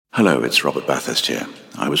Hello, it's Robert Bathurst here.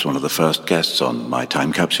 I was one of the first guests on My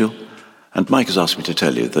Time Capsule, and Mike has asked me to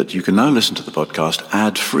tell you that you can now listen to the podcast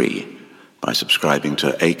ad-free by subscribing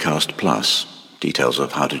to Acast Plus. Details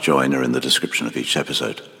of how to join are in the description of each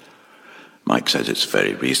episode. Mike says it's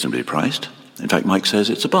very reasonably priced. In fact, Mike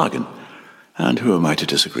says it's a bargain. And who am I to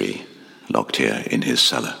disagree? Locked here in his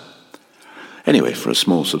cellar. Anyway, for a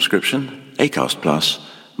small subscription, Acast Plus,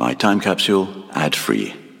 My Time Capsule,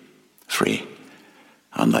 ad-free. Free.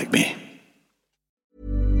 Unlike me.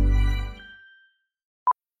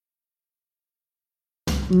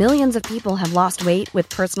 Millions of people have lost weight with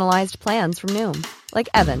personalized plans from Noom. Like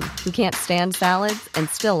Evan, who can't stand salads and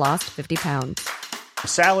still lost 50 pounds.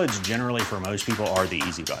 Salads generally for most people are the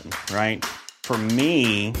easy button, right? For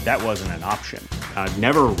me, that wasn't an option. I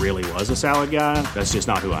never really was a salad guy. That's just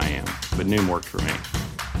not who I am. But Noom worked for me.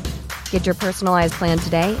 Get your personalized plan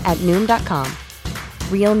today at Noom.com.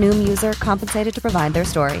 Real Noom user compensated to provide their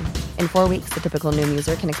story. In 4 weeks, the typical Noom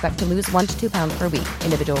user can expect to lose 1 to 2 pounds per week.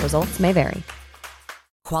 Individual results may vary.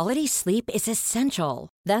 Quality sleep is essential.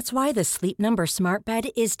 That's why the Sleep Number Smart Bed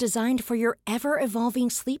is designed for your ever-evolving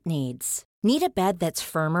sleep needs. Need a bed that's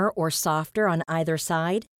firmer or softer on either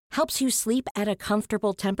side? Helps you sleep at a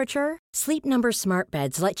comfortable temperature? Sleep Number Smart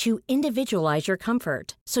Beds let you individualize your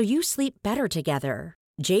comfort, so you sleep better together.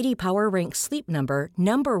 J.D. Power ranks Sleep Number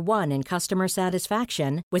number 1 in customer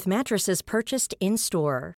satisfaction with mattresses purchased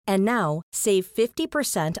in-store. And now, save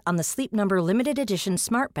 50% on the Sleep Number Limited Edition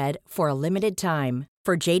Smart Bed for a limited time.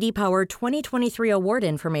 For J.D. Power 2023 award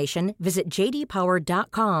information, visit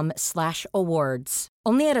jdpower.com/awards.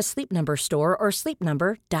 Only at a Sleep Number store or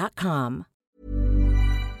sleepnumber.com.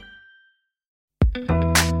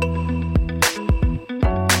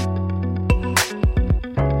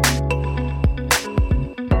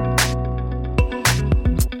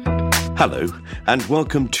 Hello, and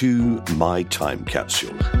welcome to My Time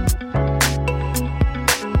Capsule.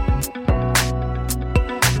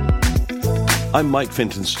 I'm Mike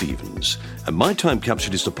Fenton-Stevens, and My Time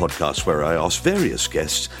Capsule is the podcast where I ask various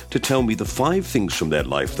guests to tell me the 5 things from their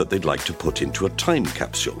life that they'd like to put into a time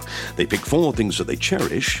capsule. They pick 4 things that they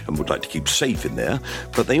cherish and would like to keep safe in there,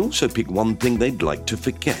 but they also pick 1 thing they'd like to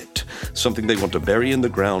forget, something they want to bury in the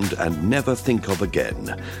ground and never think of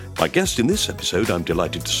again. My guest in this episode, I'm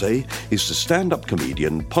delighted to say, is the stand-up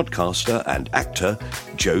comedian, podcaster and actor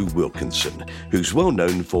Joe Wilkinson, who's well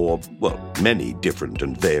known for, many different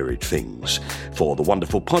and varied things. For the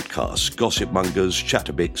wonderful podcasts, Gossip Mongers,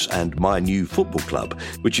 Chatterbix and My New Football Club,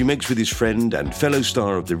 which he makes with his friend and fellow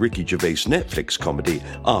star of the Ricky Gervais Netflix comedy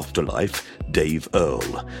Afterlife, Dave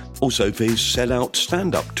Earle. Also for his sell-out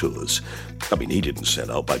stand-up tours. I mean, he didn't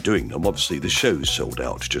sell out by doing them. Obviously, the show's sold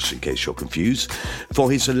out, just in case you're confused. For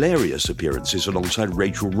his hilarious appearances alongside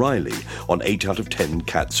Rachel Riley on 8 out of 10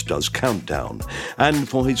 Cats Does Countdown. And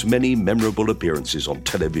for his many memorable appearances on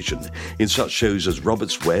television in such shows as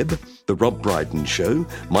Robert's Web, The Rob Brydon Show,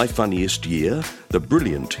 My Funniest Year, the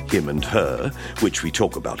brilliant Him and Her, which we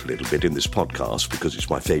talk about a little bit in this podcast because it's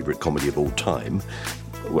my favourite comedy of all time.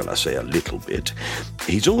 Well, I say a little bit.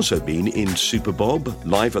 He's also been in Super Bob,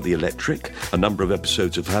 Live at the Electric, a number of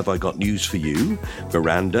episodes of Have I Got News for You,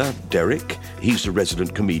 Miranda, Derek. He's the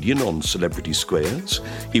resident comedian on Celebrity Squares.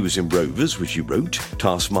 He was in Rovers, which he wrote,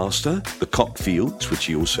 Taskmaster, The Cockfields, which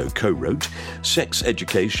he also co-wrote, Sex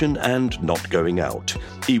Education, and Not Going Out.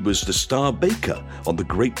 He was the star baker on the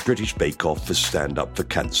Great British Bake Off for Stand Up for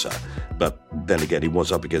Cancer. But then again, he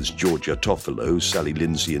was up against Georgia Toffolo, Sally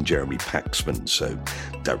Lindsay and Jeremy Paxman, so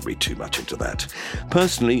don't read too much into that.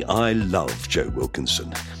 Personally, I love Joe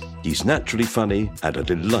Wilkinson. He's naturally funny and a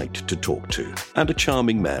delight to talk to, and a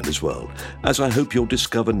charming man as well, as I hope you'll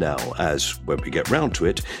discover now as, when we get round to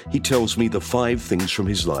it, he tells me the 5 things from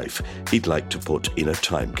his life he'd like to put in a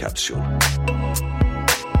time capsule.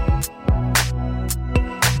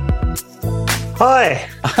 Hi.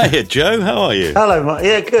 Hiya, Joe. How are you? Hello, Mike.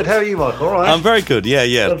 Yeah, good. How are you, Mike? All right. I'm very good.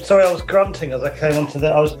 Yeah. I'm sorry, I was grunting as I came onto the.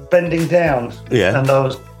 I was bending down. Yeah. And I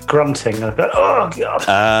was grunting. I go, oh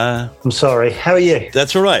God. I'm sorry. How are you?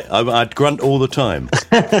 That's all right. I'd grunt all the time.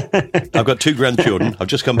 I've got 2 grandchildren. I've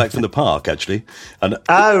just come back from the park, actually. And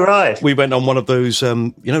right. We went on one of those,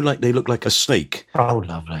 like they look like a snake. Oh,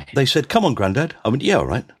 lovely. They said, "Come on, Grandad." I went, "Yeah, all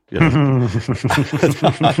right." You know.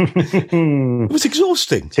 It was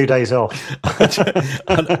exhausting. 2 days off.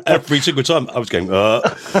 And every single time I was going, oh.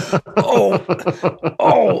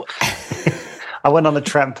 I went on a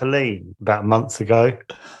trampoline about a month ago,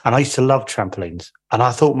 and I used to love trampolines, and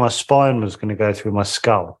I thought my spine was going to go through my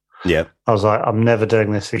skull. Yeah. I was like, I'm never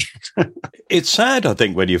doing this again. It's sad, I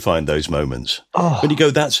think, when you find those moments. Oh, when you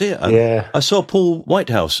go, that's it. And yeah. I saw Paul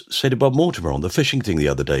Whitehouse say to Bob Mortimer on the fishing thing the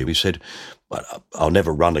other day. He said, well, I'll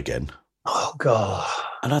never run again. Oh, God.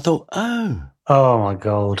 And I thought, Oh, my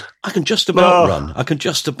God. I can just about run. I can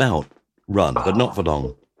just about run, but not for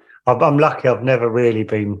long. I'm lucky I've never really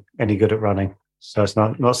been any good at running. So it's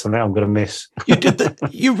not something I'm going to miss.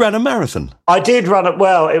 You ran a marathon. I did run it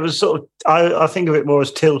well. It was sort of, I think of it more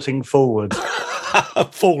as tilting forward.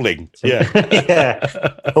 Falling. Yeah.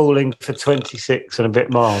 Yeah. Falling for 26 and a bit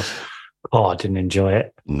miles. Oh, I didn't enjoy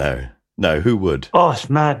it. No, who would? Oh, it's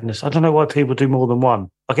madness. I don't know why people do more than one.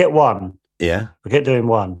 I get one. Yeah. I get doing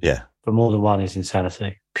one. Yeah. But more than one is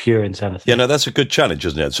insanity. Pure insanity. Yeah, no, that's a good challenge,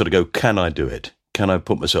 isn't it? Sort of go, can I do it? Can I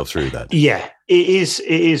put myself through that? Yeah, it is.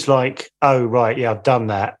 It is like, oh right, yeah, I've done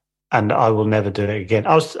that, and I will never do it again.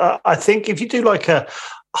 I think if you do like a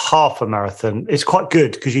half a marathon, it's quite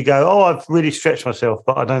good because you go, oh, I've really stretched myself,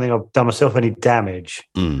 but I don't think I've done myself any damage.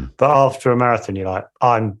 But after a marathon, you're like,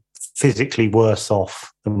 I'm physically worse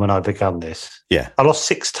off than when I began this. Yeah, I lost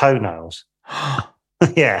 6 toenails.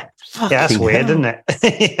 Yeah, that's weird, isn't it?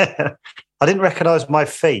 Yeah. I didn't recognise my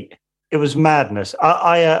feet. It was madness.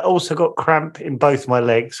 I also got cramp in both my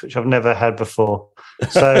legs, which I've never had before.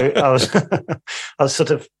 So I was sort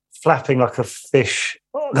of flapping like a fish,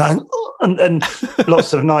 going, and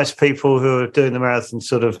lots of nice people who were doing the marathon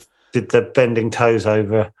sort of did the bending toes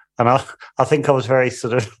over. And I think I was very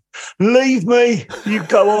sort of, leave me, you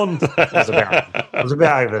go on. It was a bit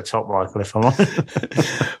over the top, Michael, if I'm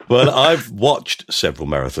honest. Well, I've watched several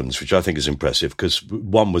marathons, which I think is impressive because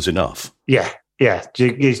one was enough. Yeah. Yeah,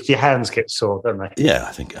 your hands get sore, don't they? Yeah,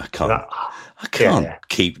 I think I can't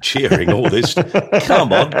keep cheering all this.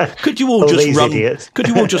 Come on, could you all just run? Idiots. Could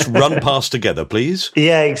you all just run past together, please?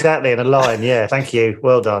 Yeah, exactly, in a line. Yeah, thank you.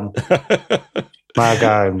 Well done. I'll go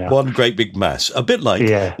home now. One great big mass, a bit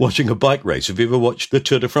like watching a bike race. Have you ever watched the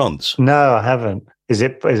Tour de France? No, I haven't. Is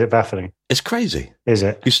it baffling? It's crazy. Is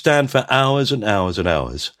it? You stand for hours and hours and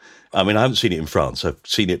hours. I mean, I haven't seen it in France. I've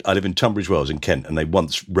seen it. I live in Tunbridge Wells in Kent, and they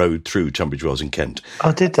once rode through Tunbridge Wells in Kent.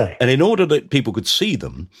 Oh, did they? And in order that people could see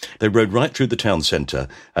them, they rode right through the town centre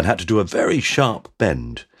and had to do a very sharp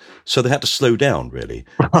bend. So they had to slow down, really.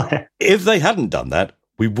 Right. If they hadn't done that,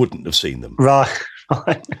 we wouldn't have seen them. Right.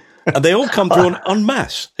 And they all come through en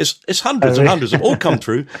masse. It's hundreds and hundreds of them all come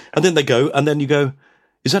through, and then they go, and then you go,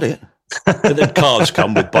 is that it? And then cars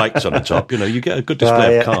come with bikes on the top. You know, you get a good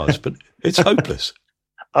display of cars, but it's hopeless.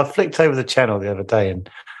 I flicked over the channel the other day, and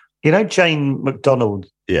you know Jane McDonald,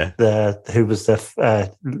 who was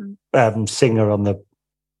the singer on the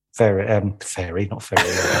ferry, not ferry.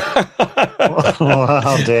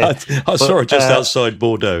 Oh dear! I saw her just outside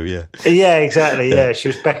Bordeaux. Yeah, yeah, exactly. Yeah, she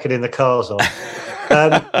was beckoning the cars on.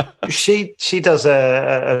 She does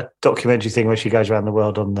a documentary thing where she goes around the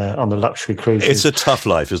world on the luxury cruises. It's a tough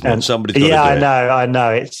life, isn't it? Somebody's got to do it. I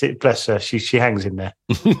know. Bless her. She hangs in there,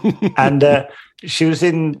 and she was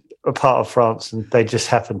in a part of France, and they just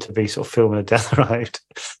happened to be sort of filming her down the road,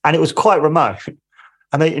 and it was quite remote.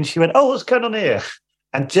 And she went, "Oh, what's going on here?"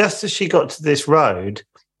 And just as she got to this road,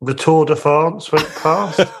 the Tour de France went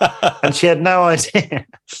past, and she had no idea.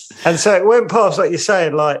 And so it went past, like you're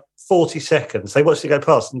saying, like 40 seconds. They watched it go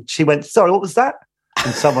past, and she went, "Sorry, what was that?"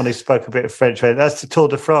 And someone who spoke a bit of French went, "That's the Tour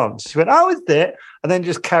de France." She went, "Oh, is it?" And then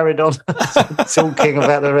just carried on talking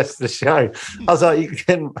about the rest of the show. I was like, you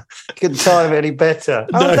couldn't time it any better.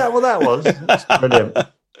 No. Oh, is that what that was? That's brilliant.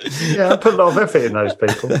 Yeah, I put a lot of effort in those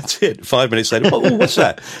people. That's it. 5 minutes later, oh, what's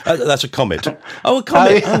that? That's a comet. Oh, a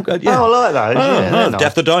comet. Oh, good. Yeah. Oh, I like those. Oh, nice.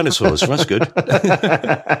 Death of dinosaurs. That's good.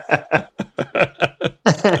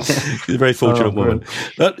 She's a very fortunate woman.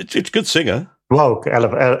 It's a good singer. Well, hell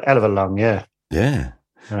of a lung, yeah. Yeah.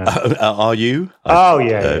 Are you? Oh,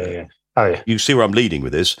 yeah. Oh, yeah. You see where I'm leading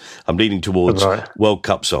with this? I'm leading towards World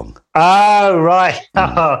Cup song. Oh, right.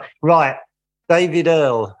 Oh, right. David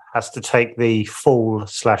Earl has to take the full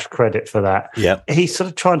 / credit for that. Yeah. He's sort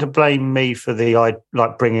of trying to blame me for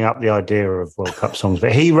bringing up the idea of World Cup songs,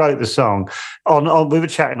 but he wrote the song on we were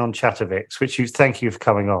chatting on Chattervix, thank you for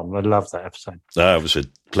coming on. I love that episode. Oh, it was a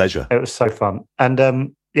pleasure. It was so fun.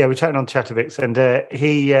 And we were chatting on Chattervix, and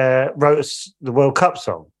he wrote us the World Cup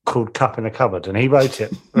song called Cup in the Cupboard, and he wrote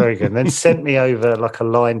it very good, and then sent me over like a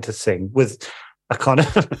line to sing with a kind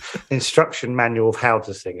of instruction manual of how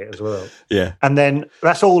to sing it as well. Yeah. And then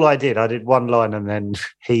that's all I did. I did one line, and then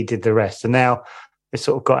he did the rest. And now it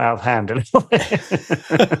sort of got out of hand a little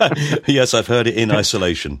bit. Yes, I've heard it in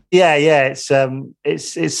isolation. Yeah. It's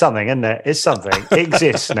something, isn't it? It's something. It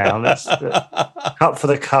exists now. That's up for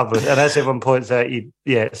the cupboard. And as everyone points out,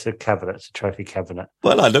 it's a cabinet. It's a trophy cabinet.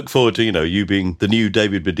 Well, I look forward to you being the new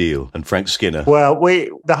David Baddiel and Frank Skinner. Well,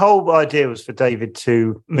 the whole idea was for David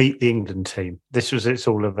to meet the England team. This was it's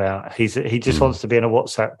all about. He just wants to be in a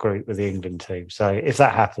WhatsApp group with the England team. So if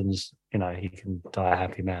that happens, he can die a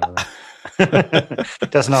happy man.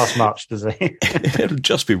 Doesn't ask much, does he? It'll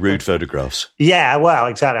just be rude photographs. Yeah, well,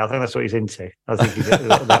 exactly. I think that's what he's into. I think he's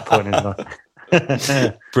at that point in life.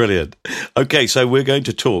 Brilliant. Okay, so we're going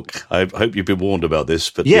to talk. I hope you've been warned about this,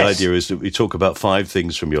 but Yes. the idea is that we talk about 5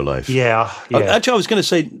 things from your life. Yeah. Actually, I was going to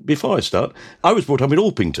say, before I start, I was brought up in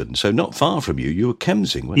Alpington, so not far from you. You were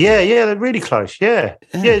Kemsing, weren't you? Yeah, they're really close. Yeah.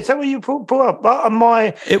 Is that where you brought up?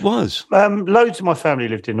 It was. Loads of my family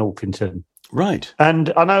lived in Alpington. Right.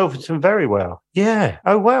 And I know Alpington very well. Yeah.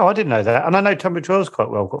 Oh, wow. I didn't know that. And I know Tunbridge Wells quite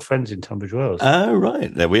well. I've got friends in Tunbridge Wells. Oh,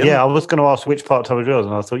 right. There we are. Yeah, I was going to ask which part of Tunbridge Wells,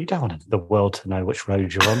 and I thought, you don't want the world to know which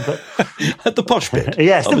road you're on. But At the posh bit.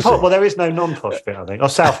 yes, obviously. well, there is no non-posh bit, I think. Or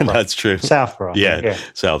Southborough. That's true. Southborough. Yeah,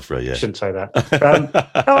 Southborough, yeah. Shouldn't say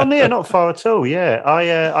that. No, not far at all. Yeah,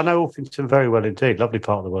 I know Alpington very well indeed. Lovely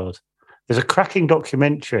part of the world. There's a cracking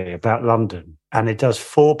documentary about London, and it does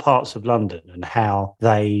 4 parts of London and how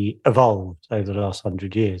they evolved over the last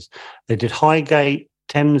 100 years. They did Highgate,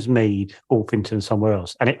 Thamesmead, Alpington, somewhere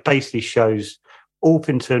else, and it basically shows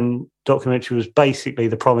Alpington documentary was basically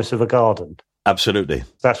the promise of a garden. Absolutely.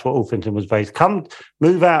 That's what Alpington was based.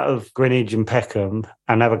 Move out of Greenwich and Peckham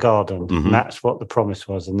and have a garden. Mhm. And that's what the promise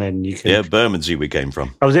was. And then you can. Yeah, Bermondsey we came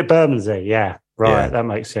from. Oh, was it Bermondsey? Yeah. Right. Yeah. That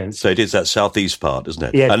makes sense. So it is that southeast part, isn't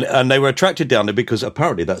it? Yeah. And they were attracted down there because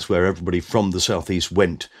apparently that's where everybody from the southeast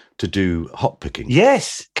went to do hop picking.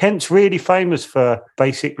 Yes. Kent's really famous for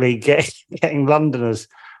basically getting Londoners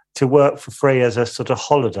to work for free as a sort of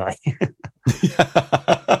holiday.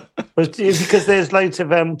 Because there's loads of,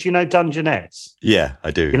 do you know Dungeness? Yeah, I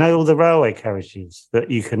do. You know all the railway carriages that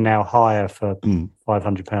you can now hire for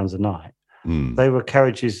 £500 a night? Mm. They were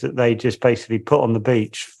carriages that they just basically put on the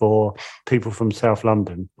beach for people from South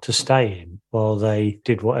London to stay in while they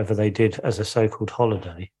did whatever they did as a so-called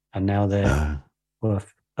holiday. And now they're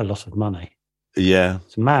worth a lot of money. Yeah.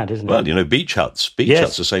 It's mad, isn't it? Well, beach huts. Beach Yes.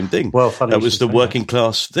 huts, the same thing. Well, funny that you was should the say working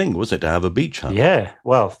class thing, wasn't it, to have a beach hut? Yeah.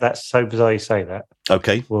 Well, that's so bizarre you say that.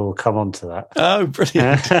 Okay. We'll come on to that. Oh,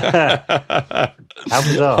 brilliant. How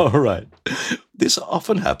bizarre. All right. This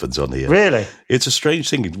often happens on here. Really? It's a strange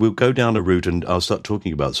thing. We'll go down a route and I'll start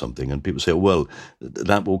talking about something and people say, well,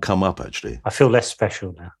 that will come up, actually. I feel less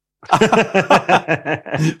special now.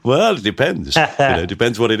 Well, it depends. It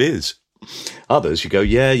depends what it is. Others, you go,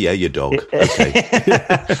 yeah, your dog. Okay.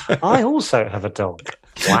 I also have a dog.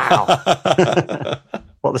 Wow.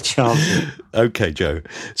 What the chances? Okay, Joe.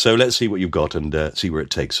 So let's see what you've got and see where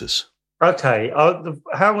it takes us. Okay, how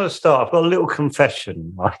I'm going to start, I've got a little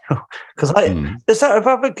confession. Because there's that if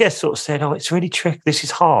other guests sort of said, oh, it's really tricky, this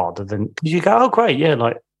is hard. And then you go, oh, great, yeah,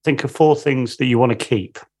 like think of 4 things that you want to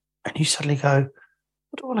keep. And you suddenly go,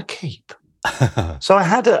 what do I want to keep? So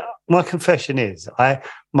my confession is,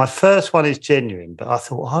 my first one is genuine, but I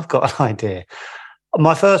thought, I've got an idea.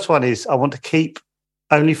 My first one is I want to keep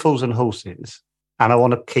Only Fools and Horses, and I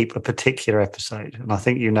want to keep a particular episode. And I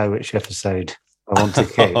think you know which episode I want to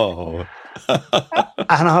keep. Oh.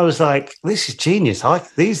 And I was like, this is genius.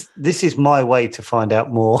 This is my way to find out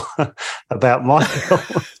more about Michael.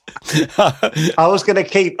 I was going to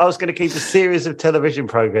keep a series of television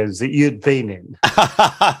programs that you'd been in, so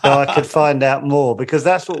I could find out more, because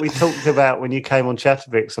that's what we talked about when you came on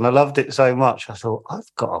Chatterbox, and I loved it so much. I thought,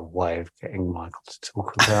 I've got a way of getting Michael to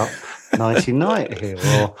talk about Nighty Night here,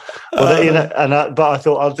 but I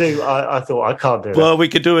thought I thought I can't do it. Well, we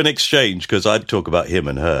could do an exchange because I'd talk about him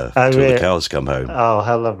and her till the cows come home. Oh,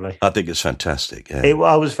 how lovely! I think it's fantastic. Yeah.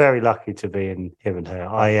 I was very lucky to be in Him and Her.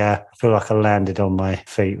 I feel like I landed on my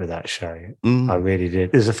feet with that show. I really did.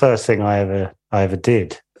 It was the first thing I ever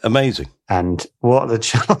did. Amazing. And what are the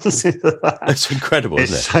chances of that? It's incredible,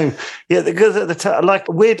 isn't it? So, yeah, because at the time, like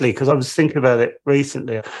weirdly, because I was thinking about it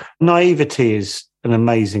recently, naivety is an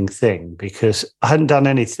amazing thing, because I hadn't done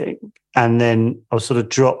anything. And then I was sort of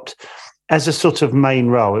dropped as a sort of main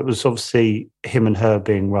role. It was obviously Him and Her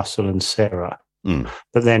being Russell and Sarah.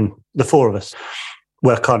 But then the 4 of us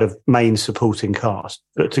were kind of main supporting cast.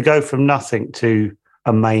 But to go from nothing to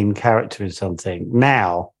a main character in something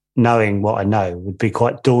now, knowing what I know, would be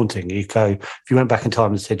quite daunting. You go, if you went back in time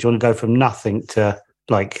and said, do you want to go from nothing to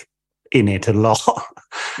like in it a lot?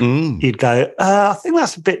 You'd go, I think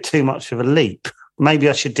that's a bit too much of a leap. Maybe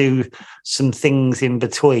I should do some things in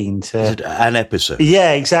between to an episode.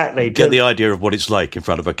 Yeah, exactly. Get the idea of what it's like in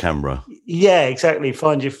front of a camera. Yeah, exactly.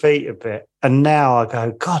 Find your feet a bit. And now I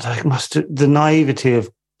go, God, the naivety of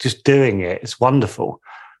just doing it. It's wonderful.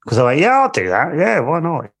 Because I went, yeah, I'll do that. Yeah, why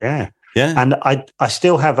not? Yeah. Yeah. And I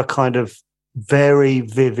still have a kind of very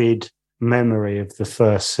vivid memory of the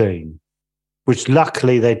first scene, which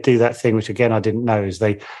luckily they do that thing, which again I didn't know, is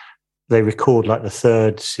they they record like the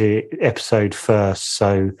third episode first.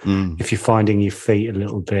 So if you're finding your feet a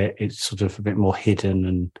little bit, it's sort of a bit more hidden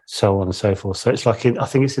and so on and so forth. So it's like, I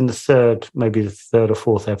think it's in the third or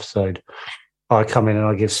fourth episode, I come in and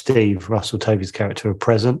I give Steve, Russell Tovey's character, a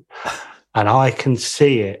present. And I can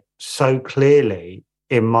see it so clearly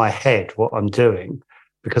in my head what I'm doing,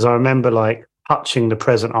 because I remember like touching the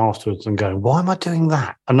present afterwards and going, why am I doing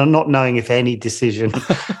that? And I'm not knowing if any decision...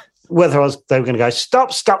 whether they were going to go,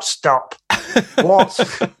 stop. What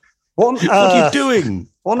on earth? What are you doing?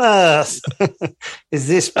 On earth is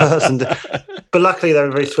this person? But luckily they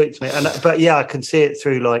were very sweet to me. But yeah, I can see it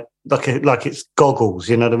through like it's goggles.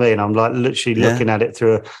 You know what I mean? I'm like literally looking at it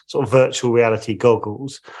through a sort of virtual reality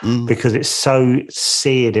goggles because it's so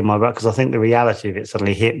seared in my brain. Because I think the reality of it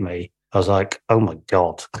suddenly hit me. I was like, oh my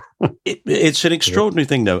God. It's an extraordinary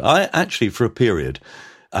thing, though. I actually, for a period,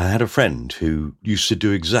 I had a friend who used to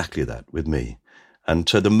do exactly that with me. And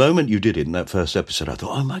so the moment you did it in that first episode, I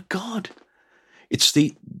thought, oh my God, it's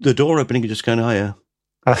the door opening and just going, hiya.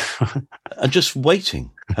 And just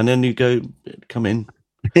waiting. And then you go, come in.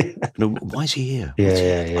 Why is he here?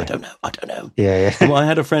 Yeah. I don't know. Yeah. Well, I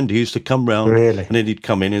had a friend who used to come round Really? and then he'd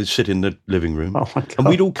come in and sit in the living room. Oh my God. And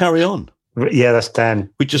we'd all carry on. Yeah, that's Dan.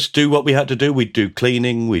 We'd just do what we had to do. We'd do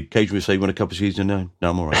cleaning. We'd occasionally say, you want a cup of tea? No,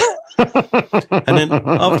 I'm all right. And then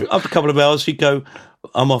after a couple of hours, he'd go,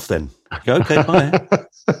 I'm off then. I'd go, okay,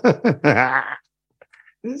 bye.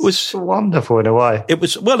 It was wonderful in a way. It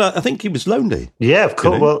was, well, I think he was lonely. Yeah, of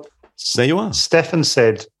course. Well, there you are. Stefan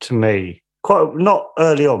said to me, not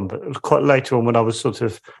early on, but quite later on when I was sort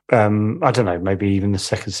of, I don't know, maybe even the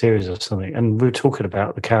second series or something. And we were talking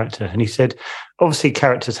about the character. And he said, obviously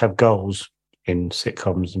characters have goals in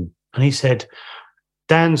sitcoms. And he said,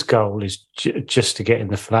 Dan's goal is just to get in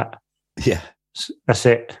the flat. Yeah. That's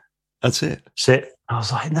it. That's it. I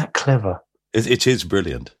was like, isn't that clever? It is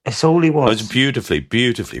brilliant. It's all he wants. It's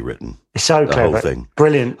beautifully written. It's so the clever. Whole thing.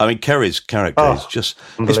 Brilliant. I mean, Kerry's character is just,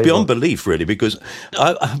 it's beyond belief, really, because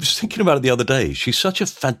I was thinking about it the other day. She's such a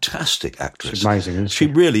fantastic actress. She's amazing, isn't she?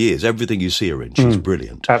 She really is. Everything you see her in, she's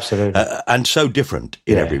brilliant. Absolutely. And so different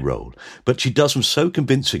in every role. But she does them so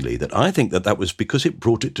convincingly that I think that was because it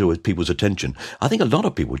brought it to people's attention. I think a lot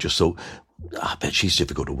of people just thought, I bet she's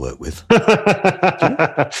difficult to work with.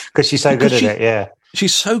 Because she's so good at it, yeah.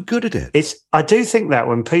 She's so good at it. I do think that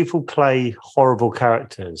when people play horrible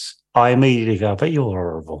characters, I immediately go, I bet you're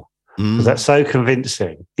horrible. Because that's so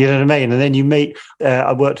convincing. You know what I mean? And then you meet,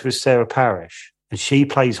 I worked with Sarah Parish, and she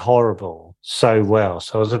plays horrible so well.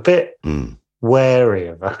 So I was a bit wary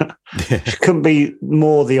of her. Yeah. She couldn't be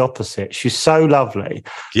more the opposite. She's so lovely.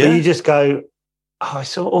 Yeah. But you just go, oh,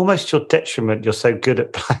 it's almost your detriment. You're so good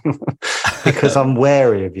at playing because I'm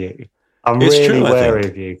wary of you. I'm really wary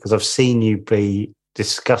of you because I've seen you be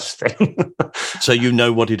disgusting. So you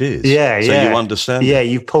know what it is. Yeah, so you understand. Yeah,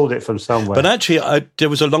 you pulled it from somewhere. But actually, there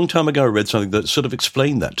was a long time ago I read something that sort of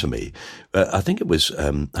explained that to me. I think it was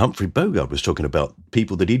Humphrey Bogart was talking about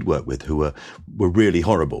people that he'd worked with who were really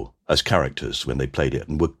horrible as characters when they played it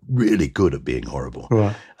and were really good at being horrible.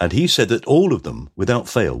 Right. And he said that all of them, without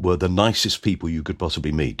fail, were the nicest people you could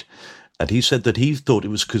possibly meet. And he said that he thought it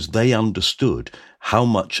was because they understood how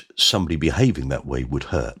much somebody behaving that way would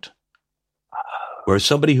hurt. Whereas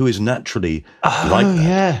somebody who is naturally like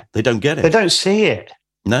that, they don't get it. They don't see it.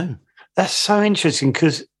 No. That's so interesting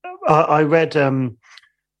because I read, oh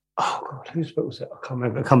God, whose book was it? I can't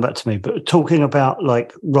remember. It'll come back to me. But talking about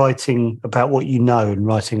like writing about what you know and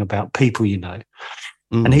writing about people you know.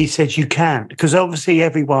 And he said you can't, because obviously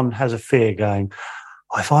everyone has a fear going,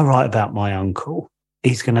 oh, if I write about my uncle,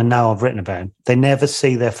 he's going to know I've written about him. They never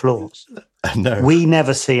see their flaws. No. We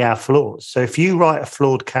never see our flaws. So if you write a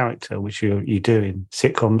flawed character, which you do in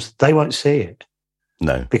sitcoms, they won't see it.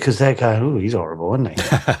 No. Because they're going, oh, he's horrible, isn't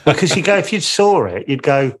he? Because you saw it, you'd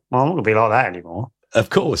go, well, I'm not going to be like that anymore. Of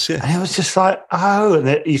course, yeah. And it was just like, oh, and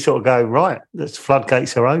then you sort of go, right, the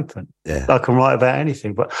floodgates are open. Yeah. I can write about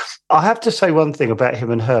anything. But I have to say one thing about Him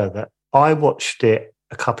and Her, that I watched it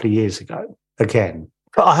a couple of years ago again.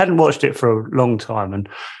 But I hadn't watched it for a long time, and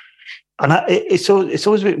it's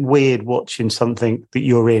always a bit weird watching something that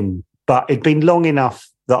you're in. But it'd been long enough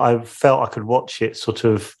that I felt I could watch it sort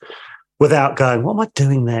of without going, "What am I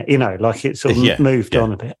doing there?" You know, like it sort of moved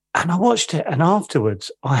on a bit. And I watched it, and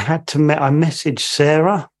afterwards, I messaged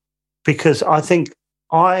Sarah because I think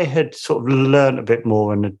I had sort of learned a bit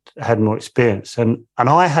more and had more experience, and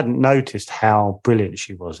I hadn't noticed how brilliant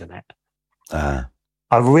she was in it. I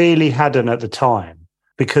really hadn't at the time.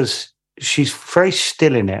 Because she's very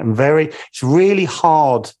still in it and it's really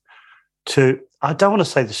hard to, I don't want to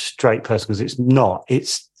say the straight person because it's not.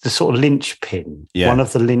 It's the sort of linchpin. Yeah. One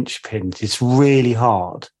of the linchpins. It's really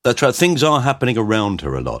hard. That's right. Things are happening around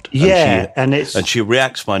her a lot. And she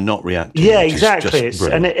reacts by not reacting. Yeah, exactly.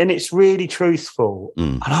 It's really truthful.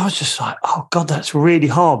 And I was just like, oh God, that's really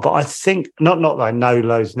hard. But I think not that I know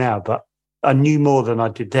loads now, but I knew more than I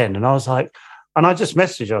did then. And I was like, and I just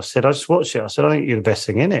messaged her. I said, I just watched it. I said, I think you're the best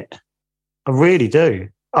thing in it. I really do.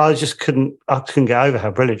 I just couldn't get over how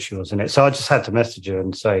brilliant she was in it. So I just had to message her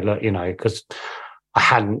and say, look, because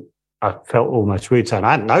I felt almost rude to her.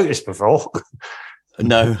 I hadn't noticed before.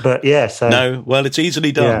 No. But yeah, so. No, well, it's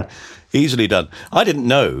easily done. Yeah. Easily done. I didn't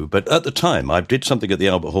know, but at the time, I did something at the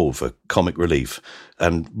Albert Hall for comic relief,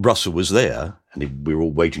 and Russell was there, and we were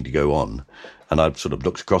all waiting to go on. And I sort of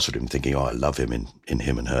looked across at him thinking, I love him in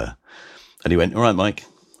Him and Her. And he went, all right, Mike.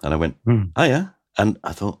 And I went, oh, yeah? And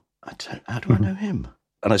I thought, how do I know him?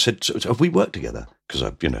 And I said, so have we worked together? Because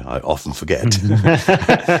I often forget.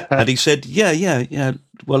 And he said, yeah.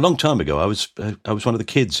 Well, a long time ago, I was one of the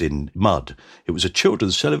kids in Mud. It was a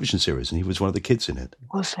children's television series, and he was one of the kids in it.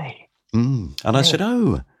 Was he? And I said,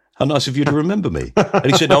 oh, how nice of you to remember me. And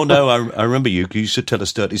he said, oh, no, I remember you because you used to tell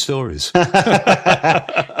us dirty stories.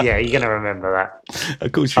 Yeah, you're going to remember that.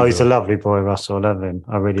 Of course you will. He's a lovely boy, Russell. I love him.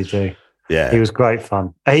 I really do. Yeah. He was great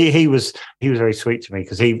fun. He was very sweet to me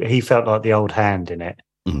because he felt like the old hand in it.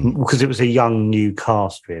 Because it was a young, new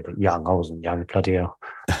cast, really. Young, I wasn't young, bloody hell.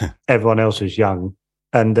 Everyone else was young.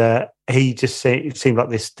 And he just seemed like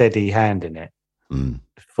this steady hand in it.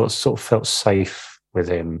 Sort of felt safe with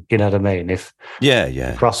him. You know what I mean? If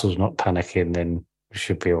Russell's not panicking, then we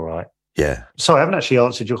should be all right. Yeah. Sorry, I haven't actually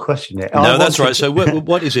answered your question yet. No, that's right. So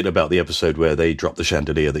what is it about the episode where they drop the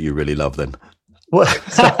chandelier that you really love then?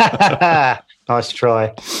 Nice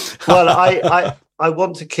try. Well, I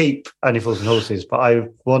want to keep Only Fools and Horses, but I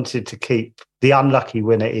wanted to keep The Unlucky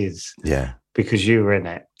Winner Is. Yeah. Because you were in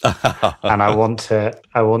it. And I want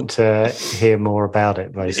to hear more about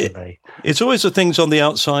it, basically. It's always the things on the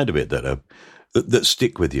outside of it that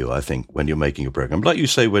stick with you, I think, when you're making a program. Like you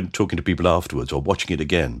say, when talking to people afterwards or watching it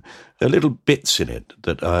again, there are little bits in it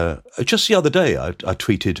that just the other day I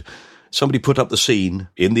tweeted. Somebody put up the scene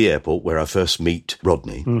in the airport where I first meet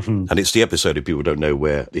Rodney. And it's the episode, if people don't know,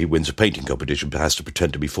 where he wins a painting competition but has to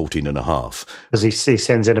pretend to be 14 and a half. Because he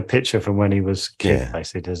sends in a picture from when he was a kid,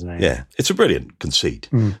 basically, doesn't he? Yeah, it's a brilliant conceit.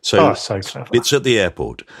 So clever. It's at the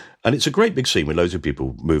airport. And it's a great big scene with loads of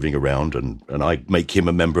people moving around, and I make him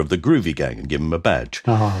a member of the Groovy Gang and give him a badge.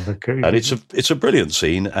 Oh, the Groovy. And it's a brilliant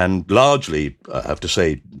scene, and largely, I have to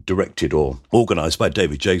say, directed or organised by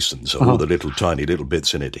David Jason, so all the little tiny little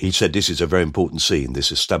bits in it. He said, this is a very important scene.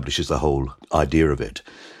 This establishes the whole idea of it.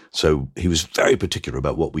 So he was very particular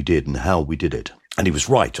about what we did and how we did it. And he was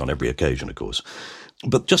right on every occasion, of course.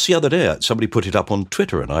 But just the other day, somebody put it up on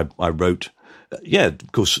Twitter, and I wrote... Yeah,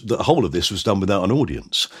 of course, the whole of this was done without an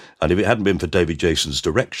audience. And if it hadn't been for David Jason's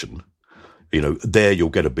direction, there you'll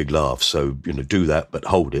get a big laugh. So, do that, but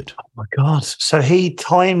hold it. Oh, my God. So he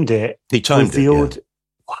timed it. He timed it, yeah.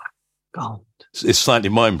 Oh, God. It's slightly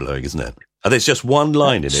mind-blowing, isn't it? And there's just one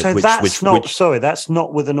line in it. So that's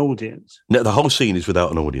not with an audience? No, the whole scene is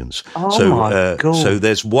without an audience. Oh, my God. So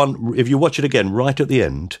there's one, if you watch it again, right at the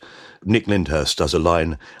end, Nick Lyndhurst does a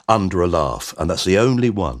line, under a laugh, and that's the only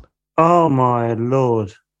one. Oh, my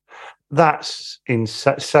Lord. That's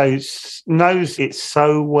insane. So knows it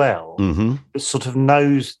so well. It sort of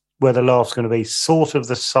knows where the laugh's going to be, sort of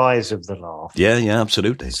the size of the laugh. Yeah,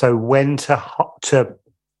 absolutely. So when to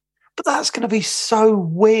but that's going to be so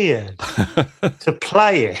weird to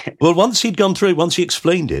play it. Well, once he'd gone through it, once he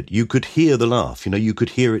explained it, you could hear the laugh. You could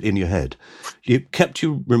hear it in your head. It kept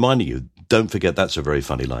reminding you, don't forget that's a very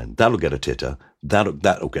funny line. That'll get a titter. That'll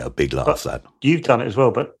get a big laugh. That you've done it as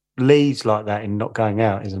well, but Lee's like that in Not Going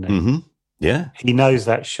Out, isn't he? Yeah. He knows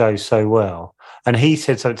that show so well. And he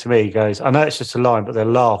said something to me, he goes, I know it's just a line, but they'll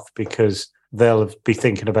laugh because they'll be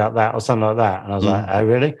thinking about that or something like that. And I was like, oh,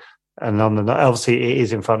 really? And obviously it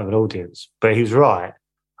is in front of an audience, but he was right.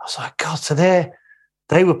 I was like, God, so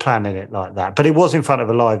they were planning it like that, but it was in front of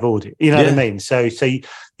a live audience. You know what I mean? So if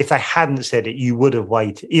they hadn't said it, you would have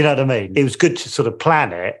waited. You know what I mean? It was good to sort of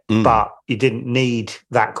plan it, but you didn't need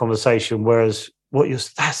that conversation. Whereas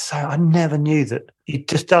I never knew that. It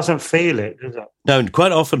just doesn't feel it, does it? No, and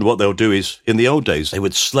quite often what they'll do is, in the old days, they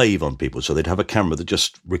would slave on people. So they'd have a camera that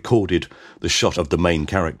just recorded the shot of the main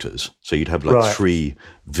characters. So you'd have 3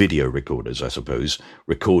 video recorders, I suppose,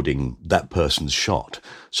 recording that person's shot.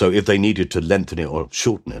 So if they needed to lengthen it or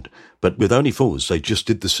shorten it, but with Only Fools, they just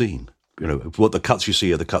did the scene. What the cuts you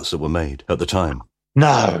see are the cuts that were made at the time.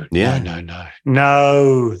 No, Yeah.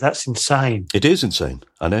 no, that's insane. It is insane,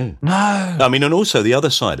 I know. No. I mean, and also the other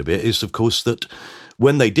side of it is, of course, that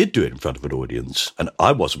when they did do it in front of an audience, and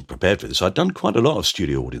I wasn't prepared for this, I'd done quite a lot of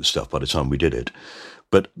studio audience stuff by the time we did it,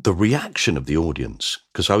 but the reaction of the audience,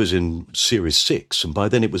 because I was in Series 6, and by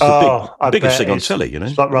then it was the biggest thing on telly, you know?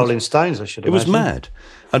 It's like Rolling Stones, I should It was imagine. mad.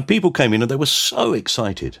 And people came in and they were so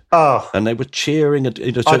excited. Oh. And they were cheering. And,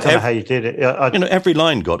 I don't know how you did it. Every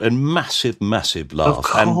line got a massive, massive laugh. Of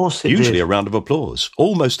course and it usually did. a round of applause.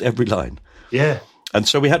 Almost every line. Yeah. And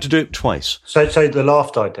so we had to do it twice. So the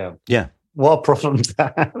laugh died down. Yeah. What a problem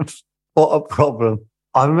to have. What a problem.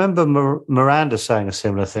 I remember Miranda saying a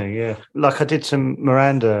similar thing, yeah. Like I did some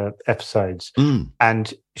Miranda episodes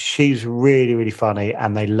and she's really, really funny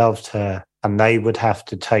and they loved her and they would have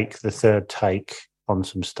to take the third take on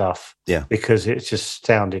some stuff. Yeah. Because it just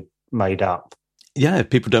sounded made up. Yeah,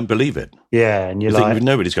 people don't believe it. Yeah, and you're You like... think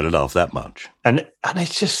nobody's going to laugh that much. And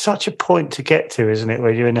it's just such a point to get to, isn't it?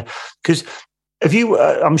 Where you're in because if you,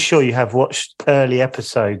 I'm sure you have watched early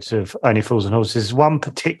episodes of Only Fools and Horses. There's one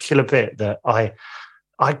particular bit that I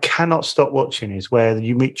cannot stop watching is where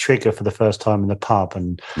you meet Trigger for the first time in the pub,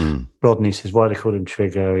 and Rodney says, "Why do they call him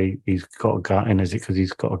Trigger? He's got a gun, and is it because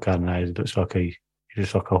he's got a gun? No, he looks like he's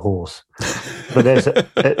just like a horse." But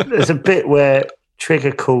there's a bit where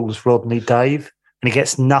Trigger calls Rodney Dave, and he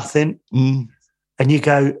gets nothing, and you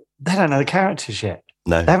go, "They don't know the characters yet.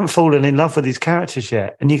 No, they haven't fallen in love with these characters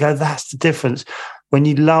yet." And you go, "That's the difference. When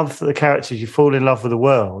you love the characters, you fall in love with the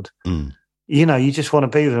world. You know, you just want to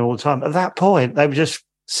be with them all the time." At that point, they were just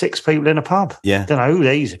 6 people in a pub. Yeah. Don't know who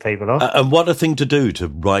these people are. And what a thing to do to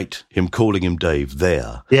write him calling him Dave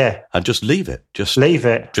there. Yeah. And just leave it. Just leave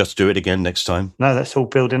it. Just do it again next time. No, that's all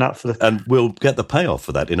building up for the... And we'll get the payoff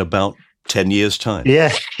for that in about 10 years' time.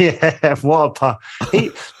 Yeah, yeah. What a pub.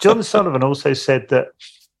 John Sullivan also said that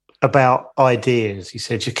about ideas. He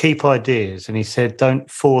said, you keep ideas. And he said, don't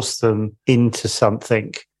force them into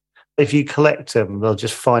something. If you collect them, they'll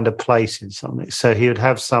just find a place in something. So he would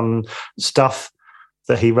have some stuff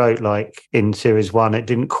that he wrote, like in Series 1, it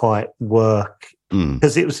didn't quite work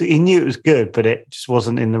because he knew it was good, but it just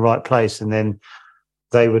wasn't in the right place. And then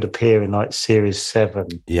they would appear in like Series 7,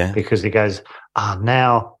 because he goes,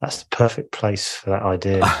 now that's the perfect place for that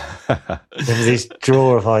idea. There was this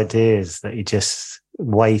drawer of ideas that he just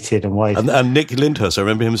waited and waited. And Nick Lyndhurst, I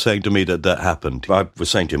remember him saying to me that happened. I was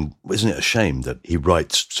saying to him, isn't it a shame that he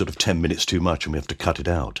writes sort of 10 minutes too much and we have to cut it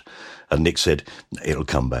out? And Nick said, it'll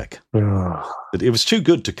come back. But it was too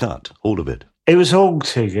good to cut, all of it. It was all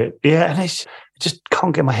too good. Yeah, and I just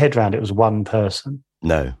can't get my head around it was one person.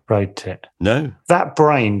 No. Wrote it. No. That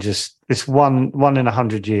brain just, it's one in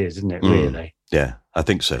 100 years, isn't it, really? Yeah, I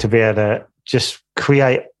think so. To be able to just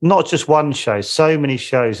create not just one show, so many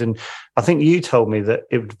shows. And I think you told me that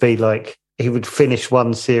it would be like he would finish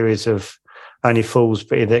one series of Only Fools,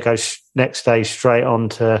 but then go next day straight on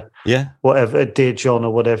to whatever, Dear John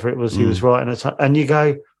or whatever it was he was writing at the time. And you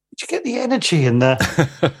go, did you get the energy and the,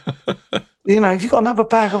 have you got another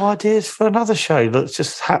bag of ideas for another show that's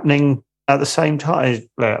just happening at the same time?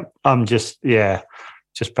 I'm just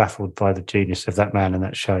baffled by the genius of that man and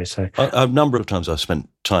that show. So a number of times I spent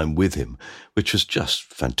time with him, which was just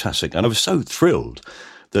fantastic. And I was so thrilled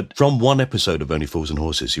that from one episode of Only Fools and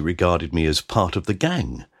Horses, he regarded me as part of the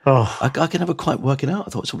gang. Oh, I can never quite work it out. I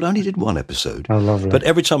thought, so I only did one episode. I love it. But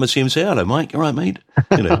every time I see him, say, hello, Mike, you all right, mate?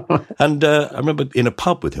 And I remember in a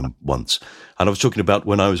pub with him once, and I was talking about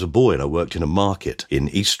when I was a boy and I worked in a market in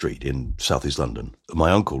East Street in South East London.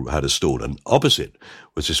 My uncle had a stall, and opposite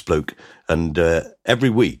was this bloke. And every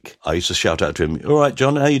week I used to shout out to him, all right,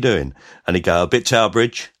 John, how you doing? And he'd go, a bit Tower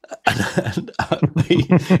Bridge. And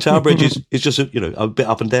the Tower Bridge is just a bit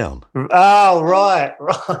up and down. Oh, right.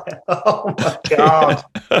 Oh my God.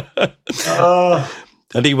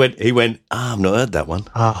 And he went, I've not heard that one.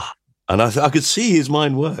 And I could see his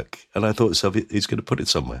mind work, and I thought, so he's going to put it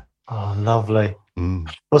somewhere. Oh, lovely.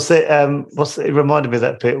 It reminded me of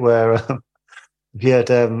that bit where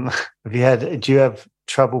do you have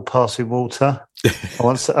trouble passing water?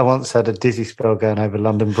 I once had a dizzy spell going over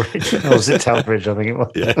London Bridge. Or was it Tower Bridge? I think it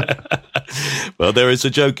was. Yeah. Well, there is a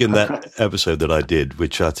joke in that episode that I did,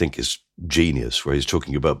 which I think is genius, where he's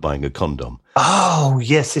talking about buying a condom. Oh,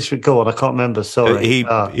 yes, this would go on. I can't remember. Sorry. He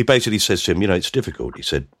basically says to him, it's difficult. He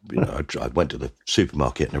said, I went to the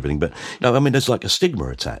supermarket and everything, but there's like a stigma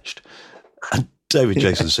attached. And David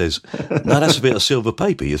Jason says, no, that's a bit of silver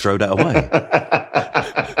paper. You throw that away.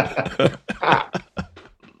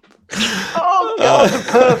 Oh, God, the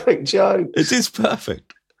perfect joke. It is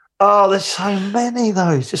perfect. Oh, there's so many,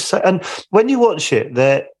 though. It's just and when you watch it,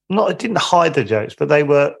 it didn't hide the jokes, but they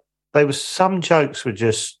were some jokes were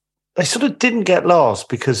just they sort of didn't get lost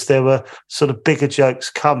because there were sort of bigger jokes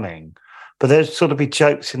coming, but there'd sort of be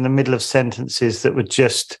jokes in the middle of sentences that were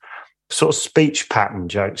just sort of speech pattern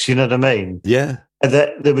jokes. You know what I mean? Yeah. And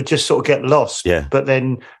that they would just sort of get lost. Yeah. But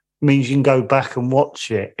then means you can go back and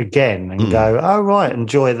watch it again and go, oh, right,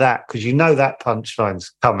 enjoy that, because you know that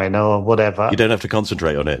punchline's coming or whatever. You don't have to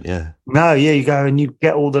concentrate on it, yeah. No, yeah, you go and you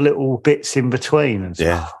get all the little bits in between. And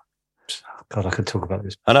yeah. God, I could talk about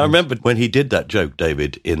this. And I remember when he did that joke,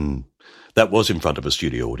 David, that was in front of a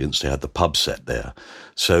studio audience. They had the pub set there.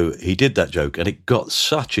 So he did that joke and it got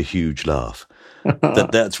such a huge laugh.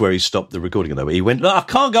 That's where he stopped the recording. Though he went, I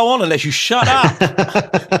can't go on unless you shut up.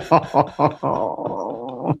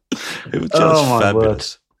 It was just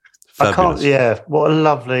fabulous. I can't. Yeah, what a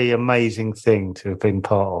lovely, amazing thing to have been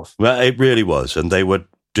part of. Well, it really was, and they were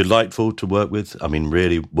delightful to work with. I mean,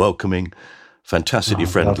 really welcoming, fantastically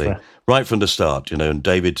friendly, lovely. Right from the start. You know, and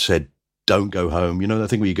David said, "Don't go home." You know, I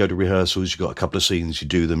think when you go to rehearsals, you've got a couple of scenes, you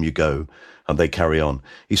do them, you go. And they carry on.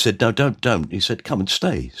 He said, no, don't. He said, come and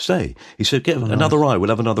stay. He said, get another eye. We'll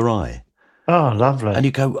have another eye. Oh, lovely. And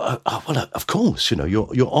you go, well, of course, you know, you're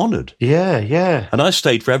honoured. Yeah, yeah. And I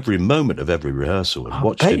stayed for every moment of every rehearsal and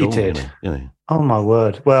watched it all. You did. You know. Oh, my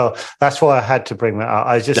word. Well, that's why I had to bring that up.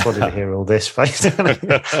 I just wanted to hear all this.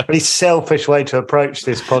 Really selfish way to approach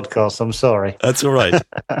this podcast. I'm sorry. That's all right.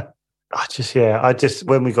 I just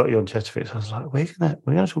when we got you on Chesterfield, I was like, we're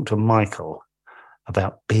gonna talk to Michael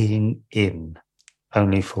about being in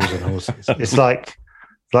Only Fools and Horses. It's like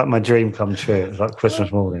my dream come true. It's like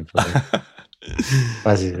Christmas morning for me.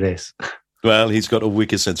 As is this. Well, he's got a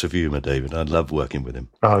wicked sense of humour, David. I love working with him.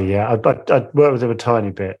 Oh, yeah. I'd worked with him a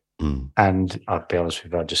tiny bit. And I'll be honest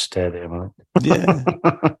with you, I just stared at him. Yeah.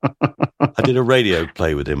 I did a radio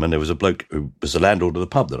play with him, and there was a bloke who was the landlord of the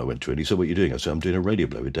pub that I went to, and he said, what are you doing? I said, I'm doing a radio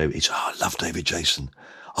play with David. He said, I love David Jason.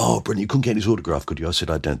 Oh, brilliant. You couldn't get his autograph, could you? I said,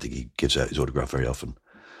 I don't think he gives out his autograph very often.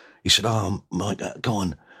 He said, Mike, go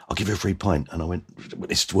on. I'll give you a free pint. And I went,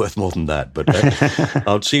 it's worth more than that, but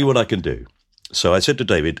I'll see what I can do. So I said to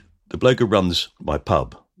David, the bloke who runs my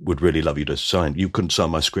pub would really love you to sign. You couldn't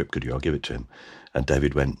sign my script, could you? I'll give it to him. And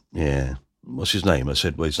David went, yeah. What's his name? I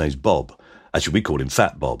said, well, his name's Bob. Actually, we call him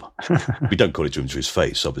Fat Bob. We don't call it to him to his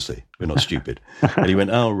face, obviously. We're not stupid. And he went,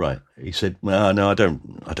 oh, right. He said, well, no, I don't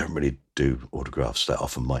really do autographs that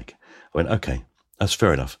often, Mike. I went, okay, that's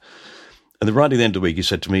fair enough. And then right at the end of the week, he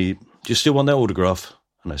said to me, do you still want that autograph?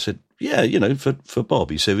 And I said, yeah, you know, for Bob.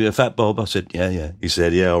 He said, yeah, Fat Bob. I said, yeah. He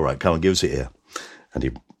said, yeah, all right, come on, give us it here. And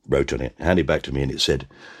he wrote on it, handed it back to me, and it said,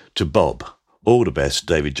 to Bob, all the best,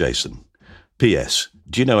 David Jason. P.S.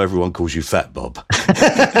 Do you know everyone calls you Fat Bob?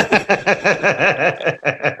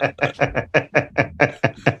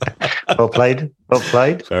 Well played.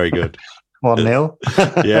 Very good. 1-0.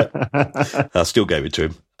 Yeah. I still gave it to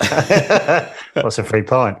him. What's a free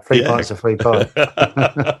pint? Pint's a free pint.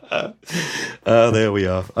 There we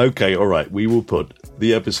are. Okay, all right. We will put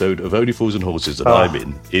the episode of Only Fools and Horses that I'm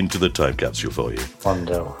in into the time capsule for you.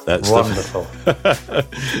 Wonderful. That's wonderful.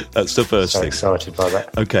 That's the first thing. Excited by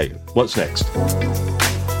that. Okay, what's next?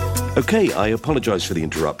 Okay, I apologise for the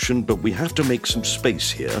interruption, but we have to make some space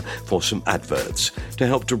here for some adverts to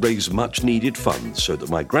help to raise much-needed funds so that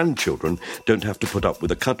my grandchildren don't have to put up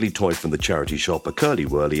with a cuddly toy from the charity shop, a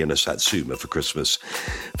curly-whirly and a Satsuma for Christmas.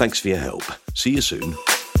 Thanks for your help. See you soon.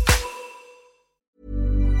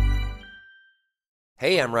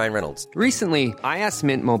 Hey, I'm Ryan Reynolds. Recently, I asked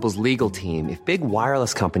Mint Mobile's legal team if big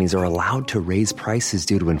wireless companies are allowed to raise prices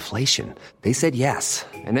due to inflation. They said yes.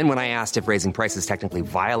 And then when I asked if raising prices technically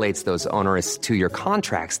violates those onerous 2-year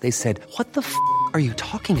contracts, they said, what the f*** are you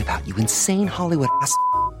talking about, you insane Hollywood ass f-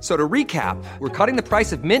 So to recap, we're cutting the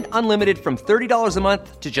price of Mint Unlimited from $30 a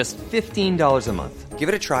month to just $15 a month. Give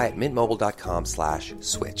it a try at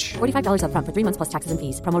mintmobile.com/switch. $45 up front for 3 months plus taxes and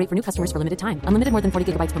fees. Promo rate for new customers for limited time. Unlimited more than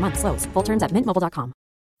 40 gigabytes per month. Slows full terms at mintmobile.com.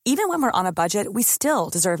 Even when we're on a budget, we still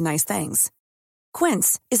deserve nice things.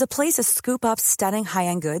 Quince is a place to scoop up stunning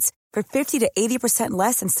high-end goods for 50 to 80%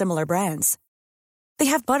 less than similar brands. They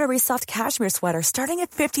have buttery soft cashmere sweaters starting at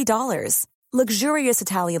 $50, luxurious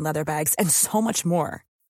Italian leather bags, and so much more.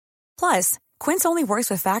 Plus, Quince only works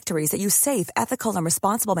with factories that use safe, ethical, and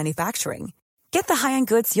responsible manufacturing. Get the high-end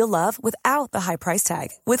goods you'll love without the high price tag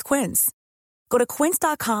with Quince. Go to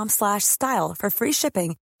quince.com/style for free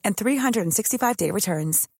shipping and 365-day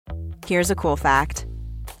returns. Here's a cool fact.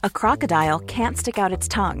 A crocodile can't stick out its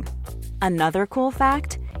tongue. Another cool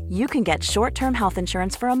fact, you can get short-term health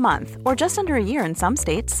insurance for a month or just under a year in some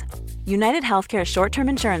states. United Healthcare short-term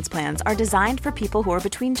insurance plans are designed for people who are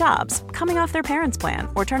between jobs, coming off their parents' plan,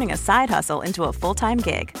 or turning a side hustle into a full-time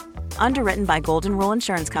gig. Underwritten by Golden Rule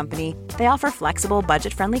Insurance Company, they offer flexible,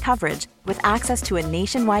 budget-friendly coverage with access to a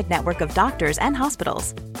nationwide network of doctors and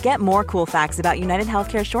hospitals. Get more cool facts about United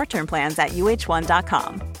Healthcare short-term plans at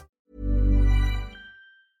uh1.com.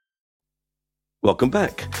 Welcome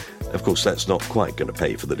back. Of course, that's not quite going to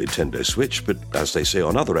pay for the Nintendo Switch, but as they say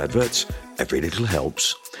on other adverts, every little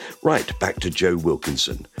helps. Right, back to Joe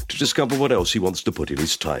Wilkinson to discover what else he wants to put in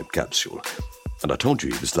his time capsule. And I told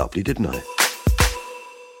you he was lovely, didn't I?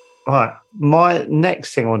 Right. My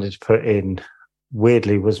next thing I wanted to put in,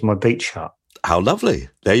 weirdly, was my beach hut. How lovely.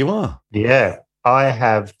 There you are. Yeah. I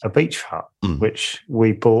have a beach hut, which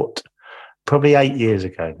we bought probably 8 years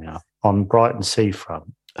ago now on Brighton seafront.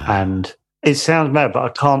 And it sounds mad, but I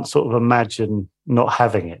can't sort of imagine not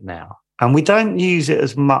having it now. And we don't use it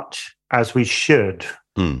as much as we should.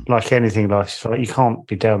 Like anything like you can't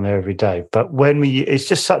be down there every day. But it's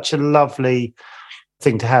just such a lovely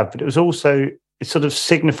thing to have. But it was also, it sort of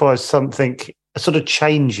signifies something, a sort of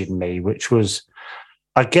change in me, which was,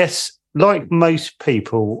 I guess, like most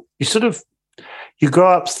people, you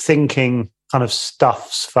grow up thinking kind of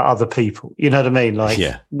stuffs for other people. You know what I mean? Like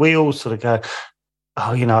we all sort of go,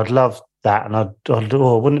 oh, I'd love that. And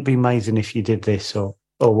wouldn't it be amazing if you did this or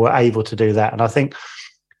were able to do that? And I think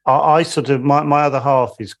I sort of, my other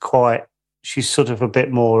half is she's sort of a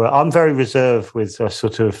bit more, I'm very reserved with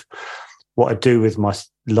sort of what I do with my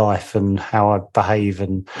life and how I behave.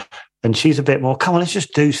 And she's a bit more, come on, let's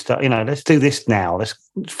just do stuff. Let's do this now. Let's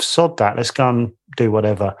sod that. Let's go and do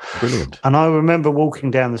whatever. Brilliant. And I remember walking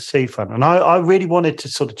down the seafront and I really wanted to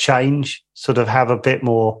sort of change, sort of have a bit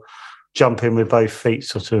more jump in with both feet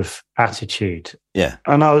sort of attitude. Yeah.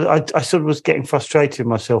 And I sort of was getting frustrated with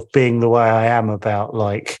myself being the way I am about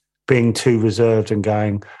like being too reserved and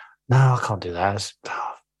going, no, I can't do that. It's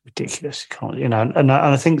ridiculous. You can't, and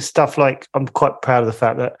I think stuff like, I'm quite proud of the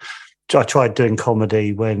fact that I tried doing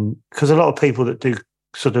comedy because a lot of people that do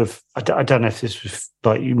sort of, I don't know if this was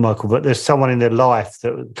like you, Michael, but there's someone in their life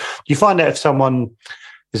that you find out if someone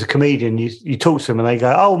is a comedian, you talk to them and they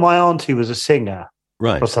go, oh, my auntie was a singer.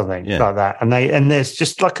 Right. Or something like that. And there's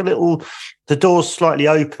just like the door's slightly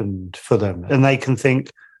opened for them and they can think,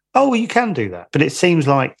 oh, well, you can do that. But it seems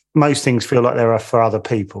like most things feel like they're for other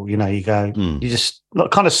people. You go, you just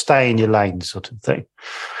kind of stay in your lane sort of thing.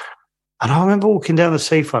 And I remember walking down the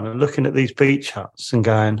seafront and looking at these beach huts and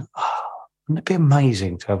going, oh, wouldn't it be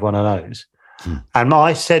amazing to have one of those? And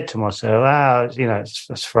I said to myself,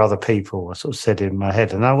 it's for other people. I sort of said in my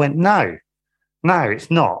head. And I went, no, it's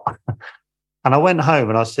not. And I went home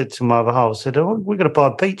and I said to my other half, I said, oh, we're going to buy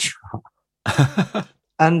a beach hut.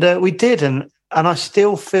 And we did. And I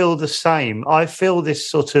still feel the same. I feel this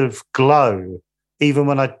sort of glow, even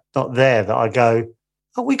when I'm not there, that I go,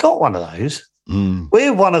 oh, we got one of those.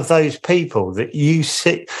 We're one of those people that you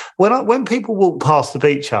see. When people walk past the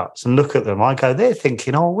beach huts and look at them, I go, they're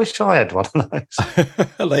thinking, oh, I wish I had one of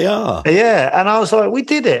those. They are. Yeah. And I was like, we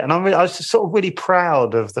did it. And I was just sort of really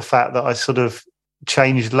proud of the fact that I sort of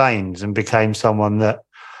changed lanes and became someone that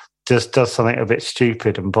just does something a bit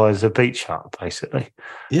stupid and buys a beach hut, basically.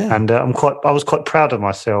 Yeah. And I was quite proud of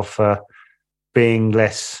myself for being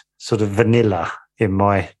less sort of vanilla in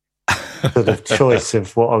my sort of choice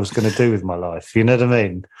of what I was going to do with my life. You know what I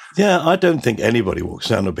mean? Yeah, I don't think anybody walks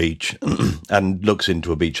down a beach and looks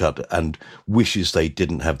into a beach hut and wishes they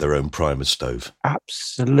didn't have their own primus stove.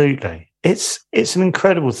 Absolutely. It's an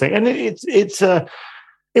incredible thing. And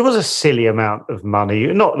it was a silly amount of money.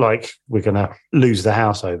 Not like we're going to lose the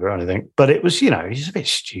house over or anything, but it was, it's a bit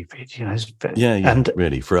stupid. It's a bit, and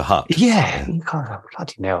really, for a hut. Yeah, you can't go,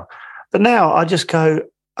 bloody hell. But now I just go,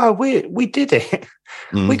 oh, we did it.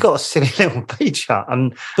 We got a silly little beach hut.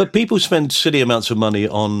 But people spend silly amounts of money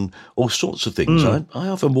on all sorts of things. I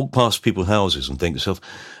often walk past people's houses and think to myself,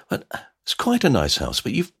 well, it's quite a nice house,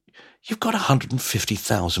 but you've got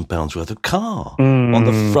 £150,000 worth of car on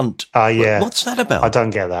the front. Yeah. What's that about? I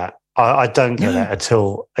don't get that. I don't get that at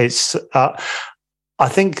all. It's. I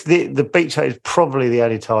think the beach hut is probably the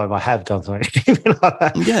only time I have done something like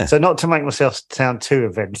that. Yeah. So not to make myself sound too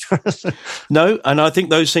adventurous. No, and I think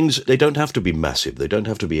those things, they don't have to be massive. They don't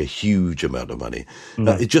have to be a huge amount of money.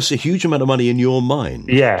 It's just a huge amount of money in your mind.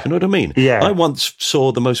 Yeah. You know what I mean? Yeah. I once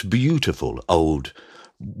saw the most beautiful old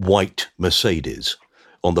white Mercedes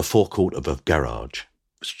on the forecourt of a garage.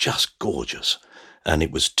 It was just gorgeous. And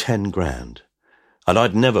it was 10 grand. And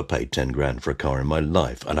I'd never paid 10 grand for a car in my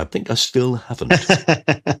life. And I think I still haven't.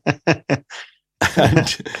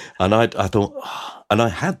 and I thought, and I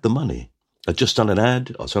had the money. I'd just done an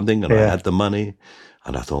ad or something and I had the money.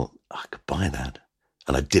 And I thought, I could buy that.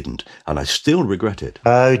 And I didn't. And I still regret it.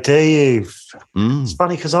 Oh, do you? It's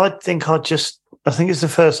funny because I think it's the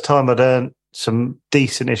first time I'd earned some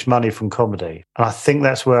decentish money from comedy. And I think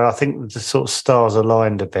that's where I think the sort of stars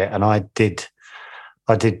aligned a bit. And I did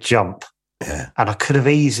jump. Yeah. And I could have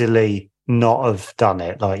easily not have done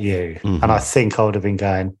it like you. Mm-hmm. And I think I would have been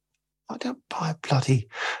going, I don't buy bloody...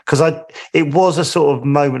 Because it was a sort of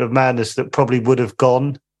moment of madness that probably would have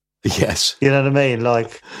gone. Yes. You know what I mean?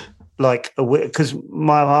 Like because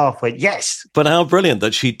my half went, yes. But how brilliant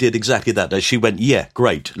that she did exactly that. She went, yeah,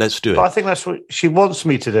 great, let's do it. But I think that's what she wants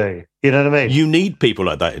me to do. You know what I mean? You need people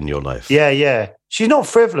like that in your life. Yeah. She's not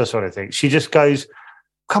frivolous or anything. She just goes,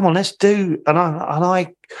 come on, let's do... And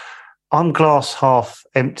I'm glass half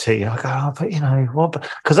empty. I go, oh, but what?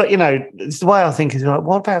 Because it's the way I think is like,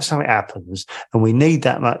 what about if something happens and we need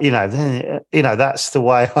that much? Then that's the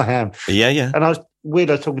way I am. Yeah. And I was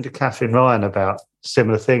talking to Catherine Ryan about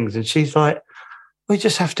similar things, and she's like, we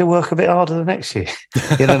just have to work a bit harder the next year.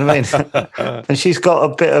 You know what I mean? And she's got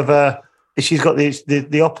a bit of she's got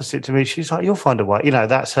the opposite to me. She's like, you'll find a way.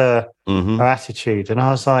 That's her attitude. And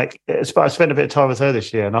I was like, I spent a bit of time with her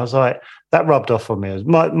this year, and I was like, that rubbed off on me.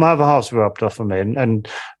 My other half's rubbed off on me, and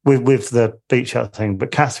with the beach hut thing.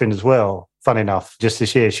 But Catherine as well, fun enough, just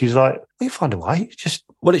this year, she's like, we'll find a way.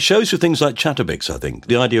 Well, it shows with things like Chatterbix, I think.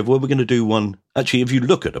 The idea of, we're going to do one... Actually, if you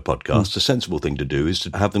look at a podcast, the sensible thing to do is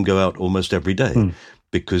to have them go out almost every day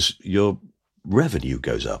because your revenue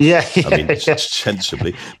goes up. Yeah. I mean,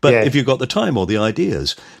 sensibly. But if you've got the time or the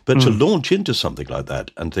ideas, but to launch into something like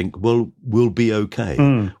that and think, well, we'll be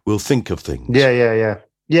okay. We'll think of things.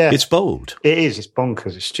 Yeah. It's bold. It is. It's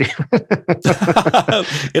bonkers. It's stupid.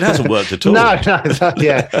 It hasn't worked at all. No,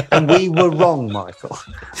 yeah. And we were wrong, Michael.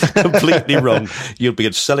 Completely wrong. You'll be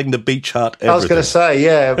selling the beach hut, everything. I was going to say,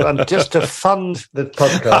 yeah, and just to fund the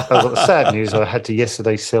podcast, I got the sad news I had to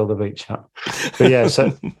yesterday sell the beach hut. But yeah,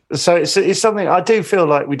 so it's something I do feel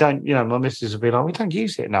like we don't, my missus will be like, we don't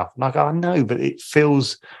use it enough. And I go, I know, but it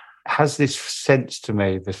has this sense to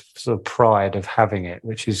me, this sort of pride of having it,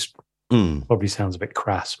 which is probably sounds a bit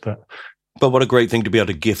crass, but what a great thing to be able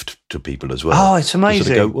to gift to people as well. Oh, it's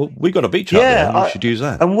amazing. Sort of go, well, we've got a beach out there, and we should use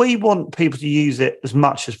that. And we want people to use it as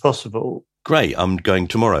much as possible. Great, I'm going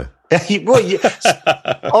tomorrow.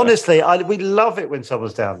 Honestly, we love it when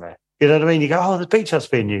someone's down there. You know what I mean? You go, oh, the beach hut's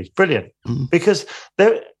being used. Brilliant. Because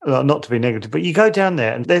not to be negative, but you go down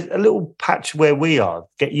there and there's a little patch where we are,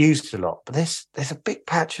 get used a lot, but there's a big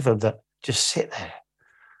patch of them that just sit there.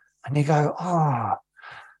 And you go, oh,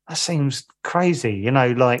 that seems crazy,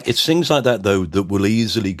 like... It's things like that, though, that will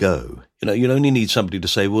easily go. You only need somebody to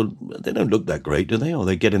say, well, they don't look that great, do they? Or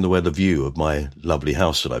they get in the way of the view of my lovely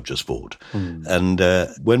house that I've just bought. And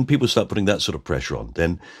when people start putting that sort of pressure on,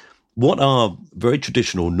 then what are very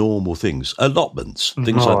traditional, normal things, allotments,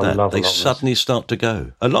 things like that, they suddenly start to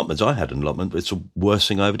go. Allotments, I had an allotment, but it's the worst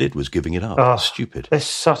thing I ever did was giving it up. Oh, stupid. It's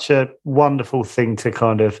such a wonderful thing to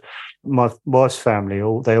kind of... My wife's family,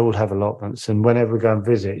 they all have allotments, and whenever we go and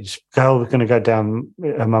visit, just go, we're going to go down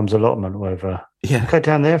her mum's allotment or whatever. Yeah. Go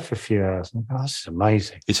down there for a few hours. And this is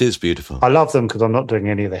amazing. It is beautiful. I love them because I'm not doing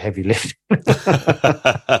any of the heavy lifting.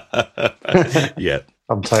 Yeah.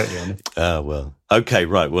 I'm totally on it. Well. Okay,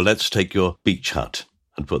 right. Well, let's take your beach hut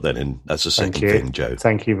and put that in. That's the second thing, Joe.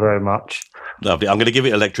 Thank you very much. Lovely. I'm going to give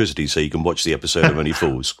it electricity so you can watch the episode of Only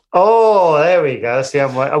Fools. Oh, there we go. That's the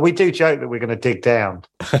other way. We do joke that we're going to dig down.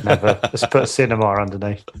 Let's put cinema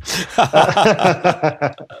underneath. Do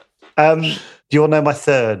you want to know my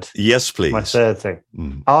third? Yes, please. My third thing.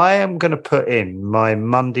 I am going to put in my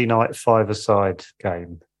Monday night five-a-side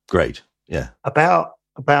game. Great. Yeah. About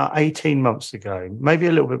 18 months ago, maybe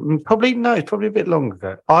a little bit, it's probably a bit longer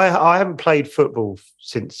ago. I haven't played football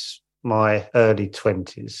since my early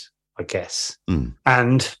 20s, I guess.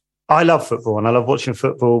 And I love football and I love watching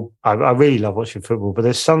football. I really love watching football, but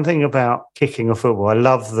there's something about kicking a football. I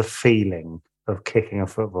love the feeling of kicking a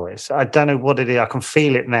football. I don't know what it is. I can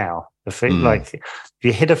feel it now. Like if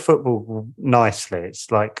you hit a football nicely,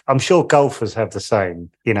 it's like, I'm sure golfers have the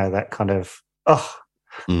same, that kind of,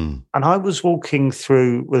 And I was walking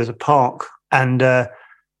through, there's a park, and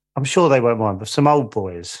I'm sure they won't mind, but some old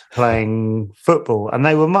boys playing football, and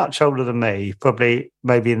they were much older than me, probably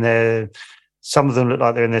maybe some of them looked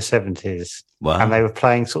like they're in their 70s. Wow. And they were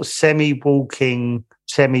playing sort of semi-walking,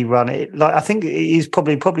 semi-running. Like, I think it is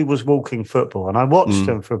probably was walking football. And I watched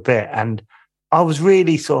them for a bit, and I was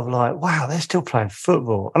really sort of like, wow, they're still playing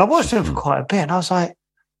football. And I watched them for quite a bit, and I was like,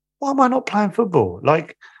 why am I not playing football?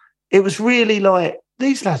 Like, it was really like,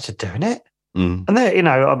 these lads are doing it. And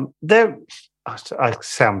they're, I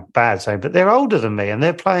sound bad saying, but they're older than me and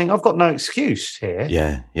they're playing. I've got no excuse here.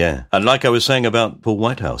 Yeah, yeah. And like I was saying about Paul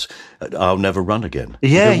Whitehouse, I'll never run again.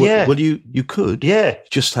 Yeah. Well, you could. Yeah.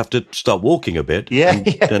 Just have to start walking a bit. Yeah. And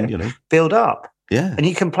then, build up. Yeah. And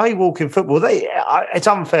you can play walking football. It's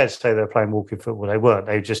unfair to say they were playing walking football. They weren't.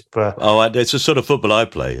 They just were. It's the sort of football I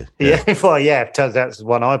play. Yeah. Well, yeah. It turns out it's the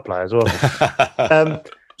one I play as well.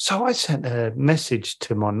 So I sent a message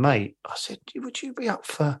to my mate. I said, would you be up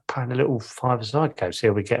for playing a little five-a-side game? See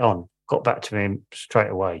how we get on. Got back to me straight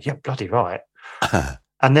away. Yeah, bloody right.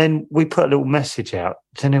 And then we put a little message out.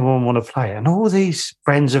 Does anyone want to play? And all these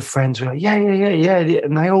friends of friends were like, yeah.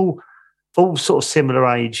 And they all sort of similar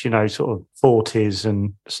age, sort of 40s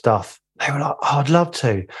and stuff. They were like, oh, I'd love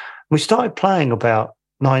to. We started playing about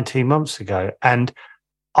 19 months ago. And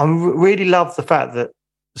I really love the fact that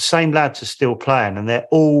the same lads are still playing and they're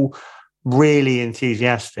all really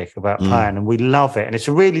enthusiastic about playing and we love it. And it's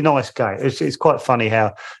a really nice game. It's quite funny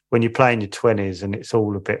how when you play in your 20s and it's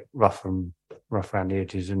all a bit rough around the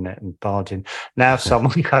edges, isn't it? And barging. Now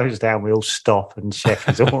someone goes down, we all stop and check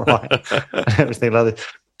it's all right and everything like that.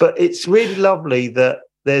 But it's really lovely that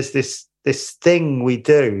there's this thing we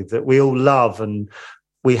do that we all love and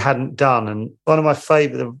we hadn't done. And one of my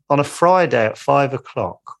favourite, on a Friday at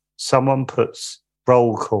 5:00, someone puts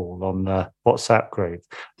roll call on the WhatsApp group.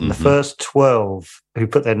 And the first 12 who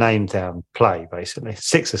put their name down play, basically,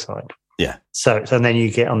 six-a-side. Yeah. So then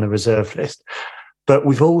you get on the reserve list. But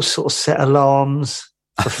we've all sort of set alarms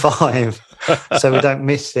for 5 so we don't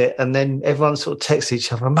miss it. And then everyone sort of texts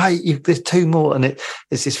each other, mate, there's 2 more. And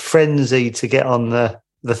it's this frenzy to get on the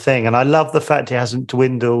thing. And I love the fact it hasn't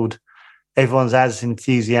dwindled. Everyone's as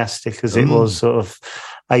enthusiastic as it was sort of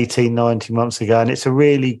 18, 19 months ago. And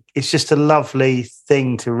it's just a lovely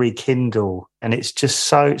thing to rekindle. And it's just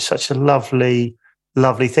such a lovely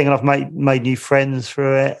thing. And I've made new friends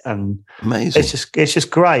through it. And amazing. It's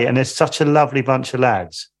just great. And it's such a lovely bunch of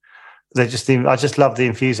lads. I just love the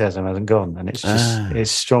enthusiasm hasn't gone. And it's just,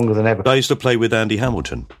 it's stronger than ever. I used to play with Andy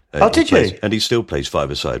Hamilton. Did you? And he still plays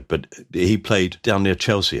five-a-side, but he played down near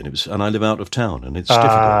Chelsea and I live out of town and it's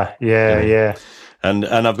difficult. Yeah. And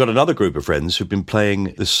I've got another group of friends who've been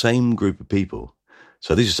playing the same group of people.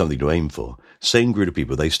 So this is something to aim for. Same group of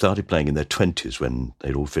people. They started playing in their 20s when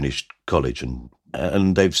they'd all finished college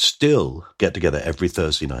and they've still get together every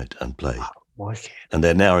Thursday night and play. Wicked. And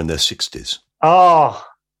they're now in their 60s. Oh,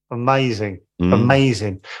 amazing.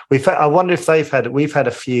 Amazing. I wonder if we've had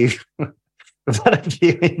a few we've had a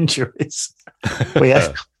few injuries.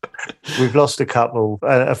 We've lost a couple.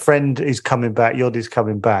 A friend is coming back. Yodi's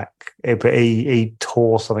coming back, but he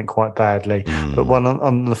tore something quite badly. But one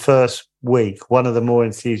on the first week, one of the more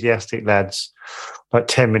enthusiastic lads, like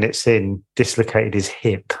 10 minutes in, dislocated his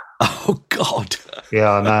hip. Oh God!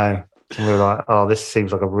 Yeah, I know. And we're like, oh, this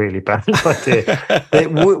seems like a really bad idea.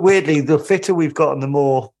 Weirdly, the fitter we've got and the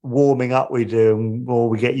more warming up we do and more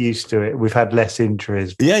we get used to it, we've had less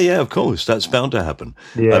injuries. Yeah, of course. That's bound to happen.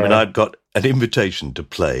 Yeah. I mean, I'd got an invitation to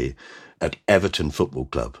play at Everton Football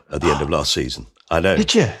Club at the end of last season. I know.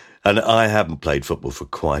 Did you? And I haven't played football for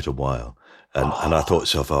quite a while. And I thought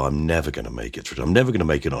to myself, I'm never going to make it through. I'm never going to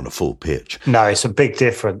make it on a full pitch. No, it's a big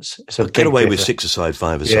difference. Get away with 6-a-side,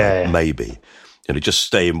 5-a-side, maybe. Just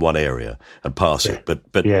stay in one area and pass it. But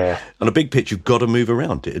on a big pitch, you've got to move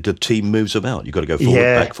around. The team moves about. You've got to go forward,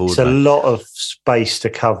 back, forward, back. It's a lot of space to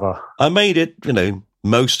cover. I made it,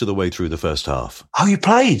 most of the way through the first half. Oh, you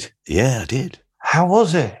played? Yeah, I did. How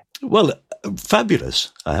was it? Well,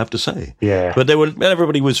 fabulous, I have to say. Yeah. But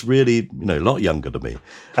everybody was really, a lot younger than me.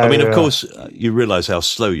 Of course, you realise how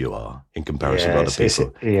slow you are in comparison to other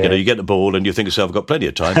people. You get the ball and you think to yourself, I've got plenty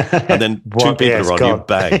of time. And then 2 people are on you,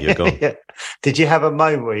 bang, you're gone. Did you have a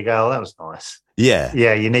moment where you go, oh, that was nice? Yeah.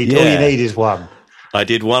 Yeah, all you need is one. I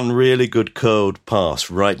did one really good curled pass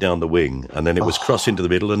right down the wing, and then it was crossed into the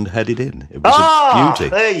middle and headed in. It was a beauty.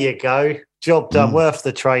 There you go. Job done. Worth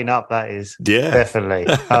the train up, that is. Yeah. Definitely.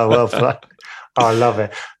 Oh, well played. I love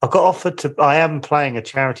it. I got offered I am playing a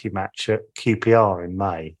charity match at QPR in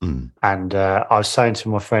May. And I was saying to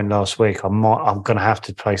my friend last week, I'm going to have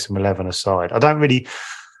to play some 11-a-side.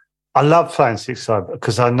 I love playing 6-a-side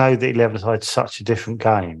because I know that 11-a-side is such a different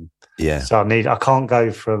game. Yeah. So I can't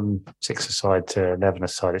go from 6-a-side to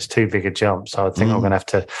 11-a-side. It's too big a jump. So I think I'm going to have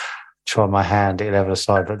to try my hand at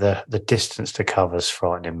 11-a-side, but the distance to cover is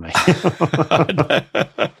frightening me.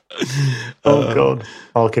 Oh, God.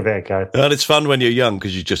 I'll give it a go. And it's fun when you're young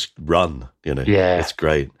because you just run, Yeah. It's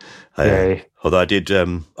great. Yeah. Although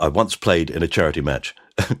I once played in a charity match,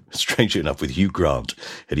 strangely enough, with Hugh Grant,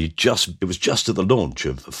 and it was just at the launch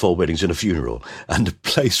of 4 Weddings and a Funeral, and the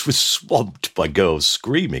place was swamped by girls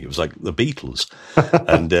screaming. It was like the Beatles.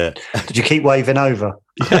 And did you keep waving over?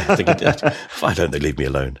 Yeah, I think I did. Why don't they leave me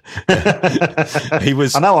alone? He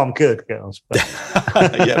was. I know I'm good, girls. But...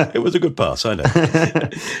 Yeah, it was a good pass. I know.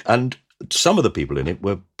 And some of the people in it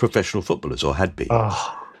were professional footballers or had been.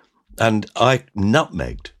 Oh. And I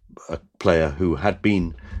nutmegged a player who had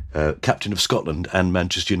been captain of Scotland and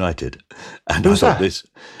Manchester United. And Who's I thought that?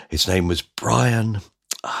 his name was Brian.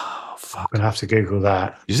 Oh, fuck. I'm going to have to Google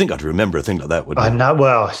that. You think I'd remember a thing like that, wouldn't you? I know.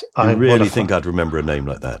 Well, I really think I'd remember a name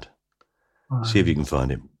like that. Brian. See if you can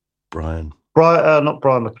find him. Brian. Not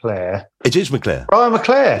Brian McClare. It is McClare. Brian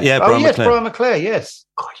McClare. Yeah, oh, Brian yes, McClare. Brian McClare, yes.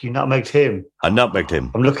 God, you nutmegged him. I nutmegged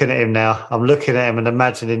him. I'm looking at him now. I'm looking at him and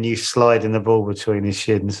imagining you sliding the ball between his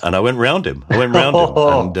shins. And I went round him.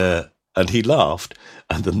 And he laughed.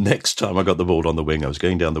 And the next time I got the ball on the wing, I was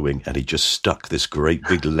going down the wing, and he just stuck this great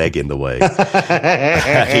big leg in the way.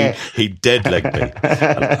 he dead-legged me.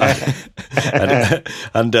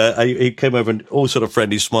 He came over and all sort of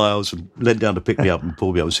friendly smiles and leant down to pick me up and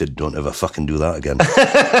pulled me up and said, "Don't ever fucking do that again."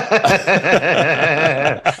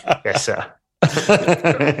 Yes, sir.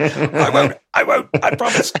 I won't, I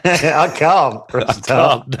promise. I can't. Brilliant.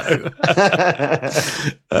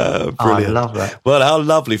 I love that. Well, how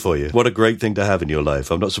lovely for you. What a great thing to have in your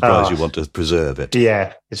life. I'm not surprised you want to preserve it.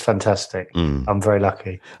 Yeah, it's fantastic. I'm very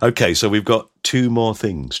lucky. Okay, so we've got two more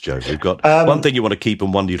things, Joe. We've got one thing you want to keep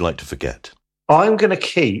and one you'd like to forget. I'm going to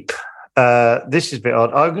keep, this is a bit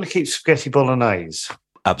odd, I'm going to keep spaghetti bolognese.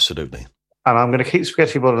 Absolutely. And I'm going to keep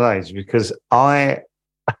spaghetti bolognese because I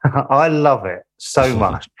love it so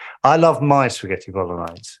much. I love my spaghetti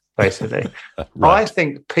bolognese, basically. Right. I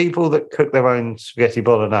think people that cook their own spaghetti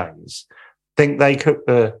bolognese think they cook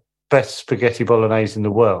the best spaghetti bolognese in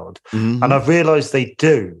the world. Mm-hmm. And I've realised they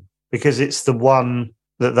do because it's the one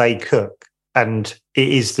that they cook and it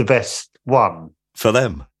is the best one. For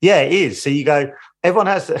them. Yeah, it is. So you go, everyone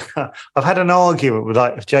has I've had an argument with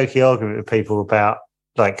a jokey argument with people about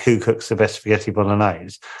like who cooks the best spaghetti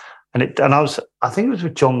bolognese. And I think it was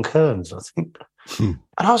with John Kearns, I think. And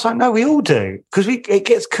I was like, no, we all do. Because it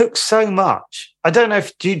gets cooked so much. I don't know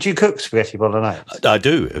if, do you cook spaghetti bolognese? I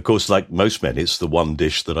do. Of course, like most men, it's the one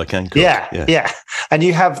dish that I can cook. Yeah. And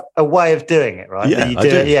you have a way of doing it, right? Yeah, you I do.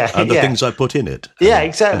 it, yeah. And the things I put in it. Yeah,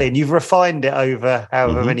 exactly. And you've refined it over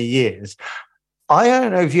however many years. I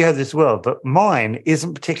don't know if you have this as well, but mine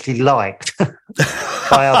isn't particularly liked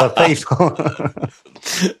by other people.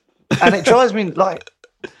 And it drives me like,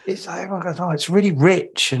 it's like everyone goes, oh, it's really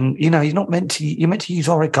rich, and you're meant to use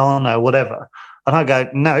oregano or whatever. And I go,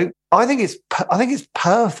 no, I think it's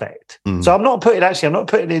perfect. So I'm not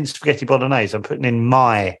putting in spaghetti bolognese. I'm putting in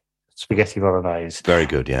my spaghetti bolognese. Very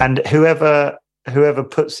good, yeah. And whoever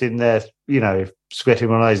puts in their, spaghetti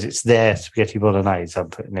bolognese, it's their spaghetti bolognese I'm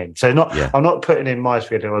putting in. So I'm not putting in my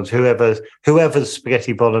spaghetti bolognese. Whoever's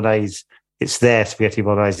spaghetti bolognese, it's their spaghetti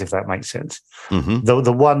bolognese, if that makes sense. Mm-hmm.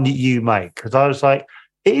 The one that you make, because I was like,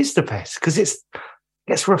 it is the best because it's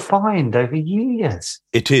refined over years.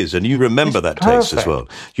 It is, and you remember that taste as well.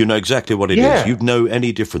 You know exactly what it is. You'd know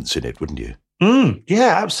any difference in it, wouldn't you?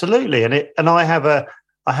 Yeah, absolutely. And I have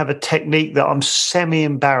a technique that I'm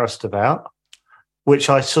semi-embarrassed about, which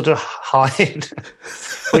I sort of hide.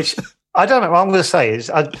 Which I don't know. What I'm going to say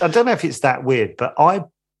is I don't know if it's that weird, but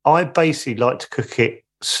I basically like to cook it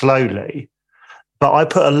slowly, but I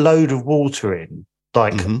put a load of water in.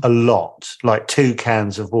 A lot, like 2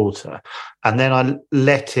 cans of water. And then I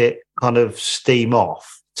let it kind of steam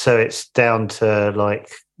off. So it's down to like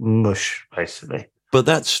mush, basically. But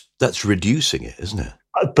that's reducing it, isn't it?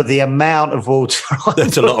 But the amount of water...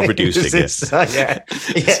 That's a lot of reducing it. Yeah,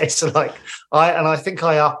 it's like... I think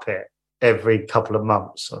I up it every couple of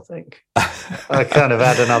months, I think. I kind of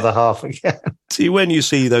add another half again. See, when you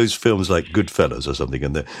see those films like Goodfellas or something,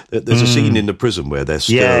 and there's a scene in the prison where they're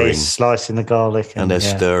stirring... Yeah, he's slicing the garlic. And they're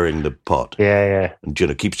stirring the pot. Yeah. And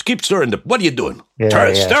keep stirring what are you doing?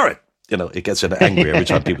 Yeah, Stir it! It gets angry every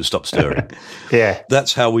time people stop stirring. Yeah.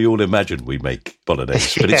 That's how we all imagine we make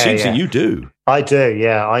bolognese. But it seems that you do. I do,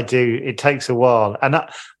 yeah, I do. It takes a while.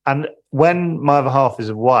 And when my other half is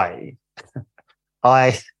away,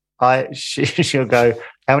 she'll go,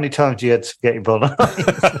 how many times do you had spaghetti bolognese?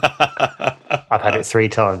 I've had it 3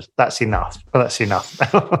 times. That's enough. Well, that's enough.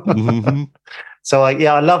 Mm-hmm. So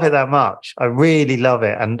I love it that much. I really love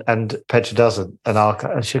it. And Petra doesn't.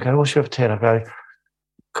 And she'll go, what's your tea? And I go,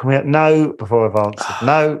 can we have, no, before I've answered.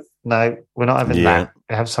 No, we're not having that.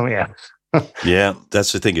 We have something else. Yeah,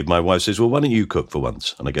 that's the thing. If my wife says, well, why don't you cook for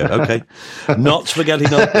once? And I go, okay, not spaghetti,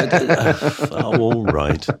 oh, all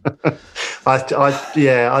right.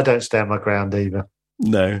 I don't stand my ground either.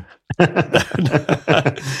 No.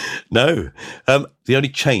 No. The only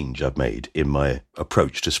change I've made in my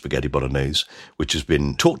approach to spaghetti bolognese, which has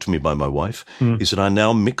been taught to me by my wife, is that I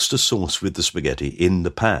now mix the sauce with the spaghetti in the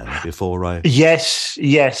pan before I... Yes.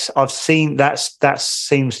 I've seen that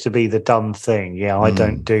seems to be the done thing. Yeah, I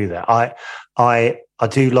don't do that. I I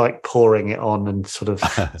do like pouring it on and sort of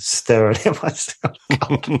stirring it myself.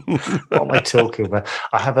 God, what am I talking about?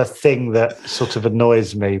 I have a thing that sort of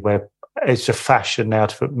annoys me where it's a fashion now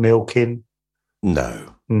to put milk in.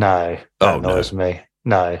 No. That annoys me.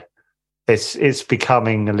 No. It's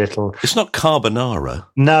becoming a little... It's not carbonara.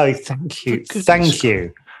 No, thank you. Thank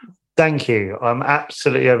you. I'm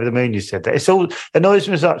absolutely over the moon you said that. It annoys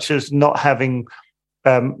me as much as not having...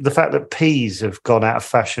 the fact that peas have gone out of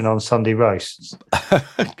fashion on Sunday roasts.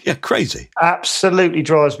 Yeah, crazy. Absolutely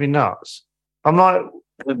drives me nuts. I'm like,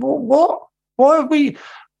 what? Why are we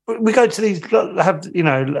go to these, have,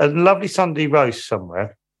 a lovely Sunday roast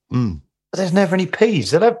somewhere, but there's never any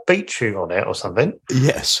peas. They'll have beetroot on it or something.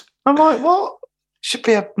 Yes. I'm like, what? Should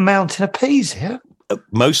be a mountain of peas here.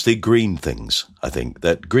 Mostly green things, I think.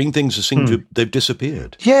 That green things they've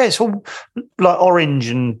disappeared. Yeah, it's all like orange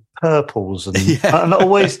and purples and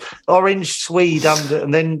always orange swede under,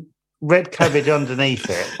 and then red cabbage underneath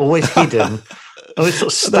it, always hidden. Always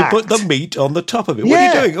sort of stacked. They put the meat on the top of it. What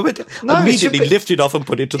are you doing? Immediately lift it off and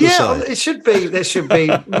put it to the side. There should be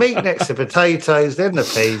meat next to potatoes, then the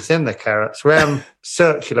peas, then the carrots, round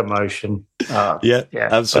circular motion.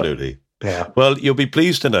 Absolutely. Yeah. Well, you'll be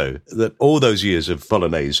pleased to know that all those years of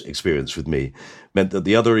Polonaise experience with me meant that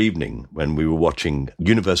the other evening when we were watching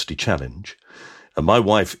University Challenge, and my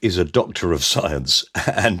wife is a doctor of science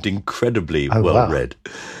and incredibly well-read.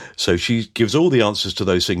 Wow. So she gives all the answers to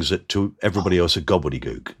those things that to everybody else are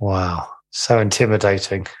gobbledygook. Wow. So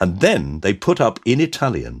intimidating. And then they put up in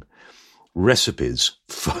Italian recipes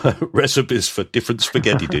for different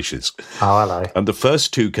spaghetti dishes. Oh, hello. And the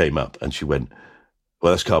first two came up and she went,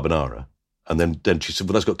 well, that's carbonara. And then she said,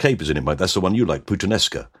 well, that's got capers in it, mate. That's the one you like,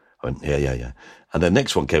 puttanesca. I went, yeah. And the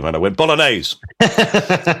next one came out, I went, bolognese.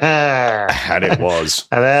 And it was.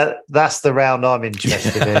 And that's the round I'm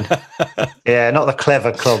interested in. Yeah, not the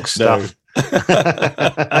clever clog stuff.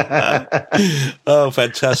 Oh,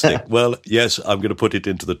 fantastic. Well, yes, I'm going to put it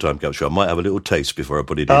into the time capsule. I might have a little taste before I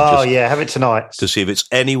put it in. Oh, yeah, have it tonight. To see if it's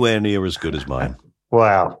anywhere near as good as mine.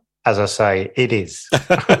 Wow. As I say, it is.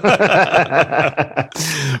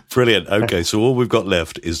 Brilliant. Okay, so all we've got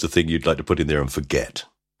left is the thing you'd like to put in there and forget.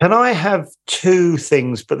 Can I have two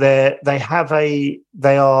things, but they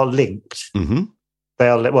are linked? Mm-hmm. They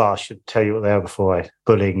are. Well, I should tell you what they are before I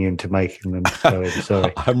bullying you into making them.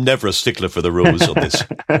 Sorry. I'm never a stickler for the rules on this.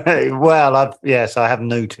 Well, I have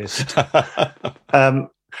noticed. I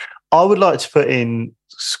would like to put in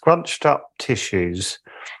scrunched up tissues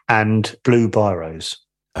and blue biros.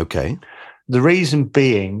 Okay. The reason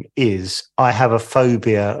being is I have a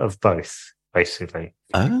phobia of both, basically.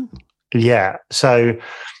 Oh. Yeah. So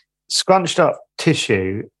scrunched up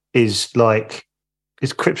tissue is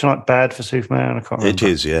kryptonite bad for Superman? I can't remember. It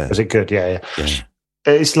is, yeah. Is it good? Yeah.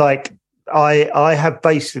 It's like I have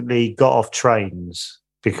basically got off trains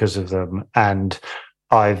because of them, and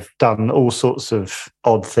I've done all sorts of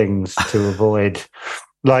odd things to avoid.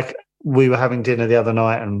 Like, we were having dinner the other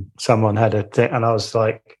night and someone had a thing, and I was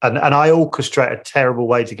like, and I orchestrate a terrible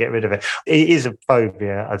way to get rid of it. It is a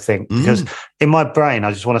phobia, I think, because in my brain,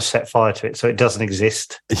 I just want to set fire to it so it doesn't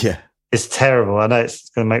exist. Yeah. It's terrible. I know it's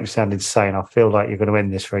going to make me sound insane. I feel like you're going to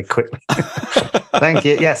end this very quickly. Thank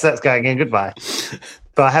you. Yes, that's going in. Goodbye.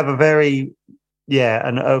 But I have a very,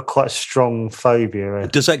 a quite strong phobia.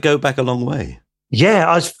 Does that go back a long way?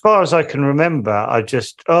 Yeah, as far as I can remember, I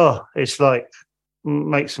just, it's like,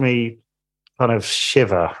 makes me kind of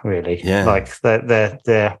shiver, really. Yeah. Like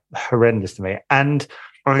they're horrendous to me. And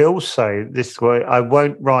I also, this way, I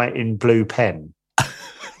won't write in blue pen.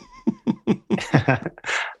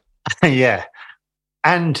 Yeah.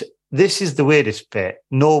 And this is the weirdest bit,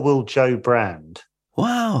 nor will Joe Brand.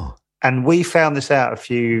 Wow. And we found this out a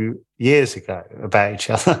few years ago about each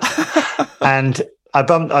other. And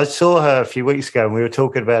I saw her a few weeks ago and we were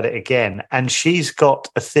talking about it again. And she's got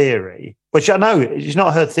a theory, which I know it's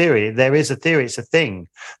not her theory. There is a theory. It's a thing.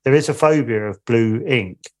 There is a phobia of blue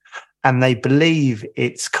ink. And they believe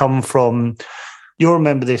it's come from, you'll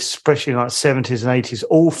remember this, especially in like 70s and 80s,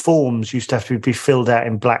 all forms used to have to be filled out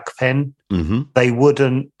in black pen. Mm-hmm. They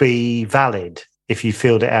wouldn't be valid if you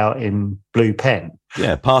filled it out in blue pen.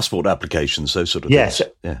 Yeah, passport applications, those sort of things.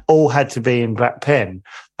 Yeah. All had to be in black pen.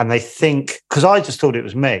 And they think, because I just thought it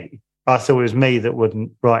was me. I thought it was me that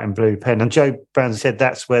wouldn't write in blue pen. And Joe Brown said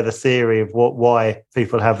that's where the theory of why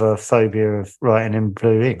people have a phobia of writing in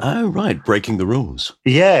blue ink. Oh, right. Breaking the rules.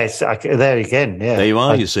 Yeah, it's there again. Yeah. There you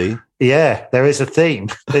are, you see. Yeah, there is a theme.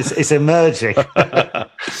 It's emerging.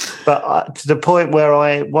 But to the point where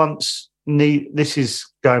I once this is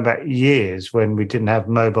going back years when we didn't have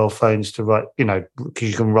mobile phones to write, because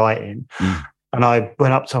you can write in. And I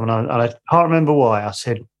went up to someone and I can't remember why. I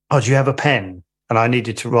said, "Oh, do you have a pen?" and I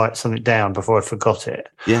needed to write something down before I forgot it.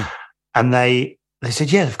 Yeah. And they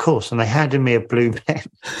said, yeah, of course. And they handed me a blue pen.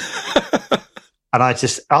 And I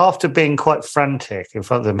just, after being quite frantic in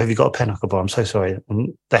front of them, have you got a pen I could borrow? I'm so sorry.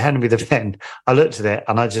 And they handed me the pen. I looked at it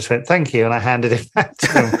and I just went, thank you. And I handed it back to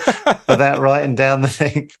them without writing down the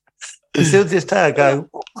thing. And still this day I go,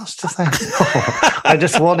 what must have thanked for? I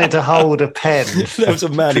just wanted to hold a pen. There was a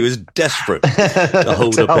man who was desperate to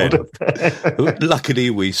hold a pen. Luckily,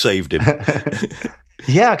 we saved him.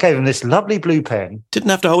 Yeah, I gave him this lovely blue pen. Didn't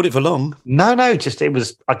have to hold it for long. No, just it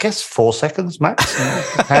was, I guess, 4 seconds max.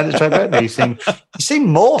 Handed it straight back. He seemed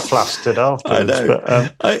more flustered afterwards. I know.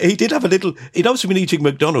 But, he did have a little, he'd also been eating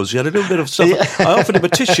McDonald's. He had a little bit of stuff. Yeah. I offered him a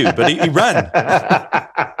tissue, but he ran.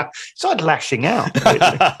 Started lashing out.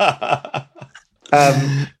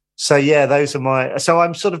 So, yeah, those are my... So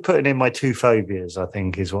I'm sort of putting in my 2 phobias, I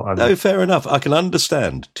think, is what I'm... No, fair enough. I can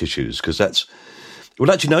understand tissues, because that's... Well,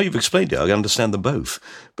 actually, now you've explained it, I understand them both.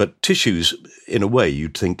 But tissues, in a way,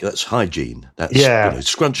 you'd think that's hygiene. That's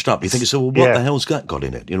scrunched up. You think, so, well, what the hell's that got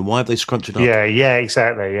in it? Why have they scrunched it up? Yeah,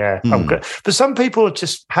 exactly, yeah. But some people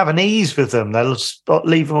just have an ease with them. They'll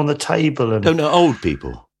leave them on the table. And... No, old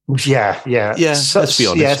people. Yeah. Let's be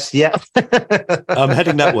honest. Yes, yeah. I'm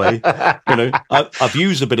heading that way. I've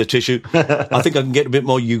used a bit of tissue. I think I can get a bit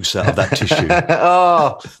more use out of that tissue.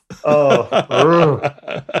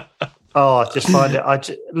 I just find it. I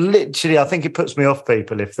think it puts me off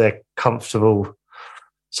people if they're comfortable,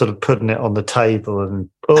 sort of putting it on the table and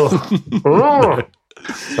so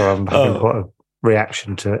I'm having quite a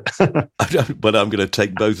reaction to it. But I'm going to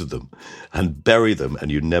take both of them and bury them,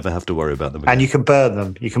 and you never have to worry about them again. And you can burn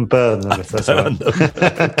them. You can burn them if that's right.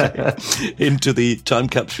 Okay. Into the time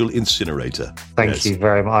capsule incinerator. Thank you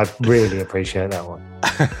very much. I really appreciate that one.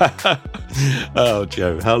 Oh,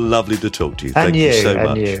 Joe, how lovely to talk to you. Thank you so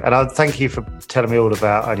much. And I thank you for telling me all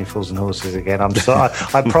about Only Fools and Horses again. I'm sorry.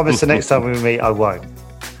 I promise the next time we meet, I won't.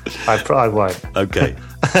 I won't. Okay.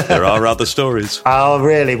 There are other stories. Oh,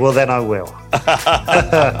 really? Well, then I will.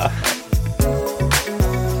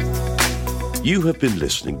 You have been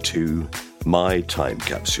listening to My Time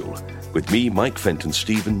Capsule with me, Mike Fenton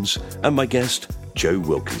Stevens, and my guest, Joe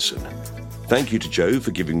Wilkinson. Thank you to Joe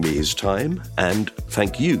for giving me his time, and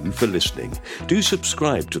thank you for listening. Do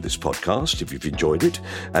subscribe to this podcast if you've enjoyed it,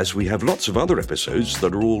 as we have lots of other episodes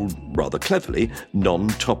that are all, rather cleverly,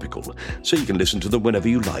 non-topical, so you can listen to them whenever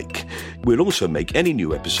you like. We'll also make any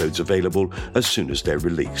new episodes available as soon as they're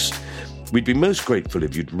released. We'd be most grateful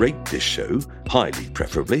if you'd rate this show, highly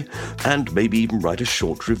preferably, and maybe even write a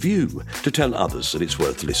short review to tell others that it's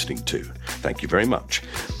worth listening to. Thank you very much.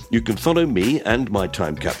 You can follow me and My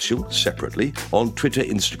Time Capsule separately on Twitter,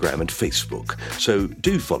 Instagram, and Facebook. So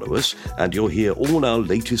do follow us, and you'll hear all our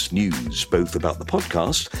latest news, both about the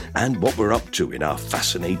podcast and what we're up to in our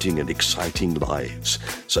fascinating and exciting lives.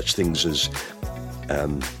 Such things as...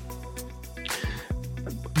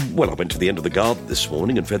 Well, I went to the end of the garden this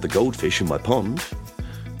morning and fed the goldfish in my pond.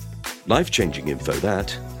 Life-changing info,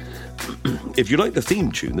 that. If you like the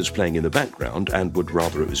theme tune that's playing in the background and would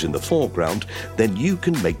rather it was in the foreground, then you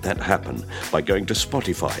can make that happen by going to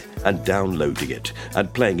Spotify and downloading it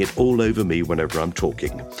and playing it all over me whenever I'm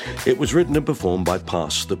talking. It was written and performed by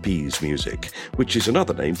Pass the Peas Music, which is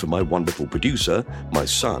another name for my wonderful producer, my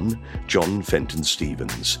son, John Fenton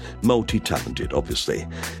Stevens. Multi-talented, obviously.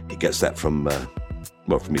 He gets that from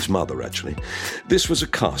his mother, actually. This was a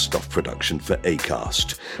cast-off production for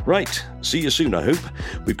Acast. Right, see you soon, I hope.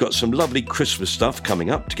 We've got some lovely Christmas stuff coming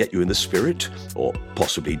up to get you in the spirit, or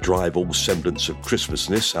possibly drive all semblance of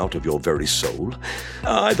Christmasness out of your very soul.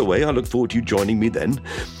 Either way, I look forward to you joining me then.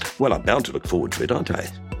 Well, I'm bound to look forward to it, aren't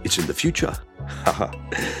I? It's in the future. Haha.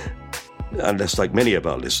 Unless, like many of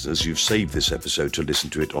our listeners, you've saved this episode to listen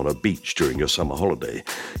to it on a beach during your summer holiday,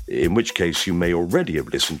 in which case you may already have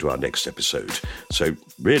listened to our next episode. So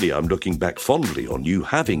really, I'm looking back fondly on you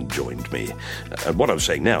having joined me. And what I'm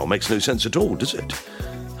saying now makes no sense at all, does it?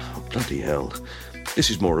 Oh, bloody hell. This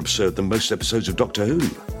is more absurd than most episodes of Doctor Who.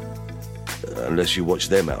 Unless you watch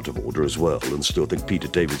them out of order as well and still think Peter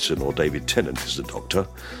Davidson or David Tennant is the Doctor.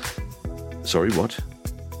 Sorry, what?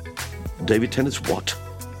 David Tennant's what?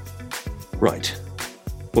 Right.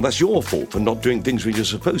 Well, that's your fault for not doing things when you're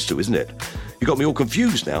supposed to, isn't it? You got me all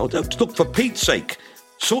confused now. Look, for Pete's sake,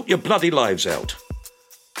 sort your bloody lives out.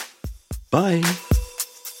 Bye.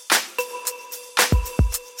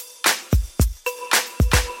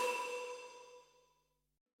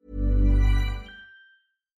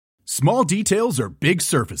 Small details are big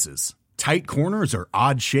surfaces. Tight corners are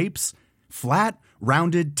odd shapes. Flat,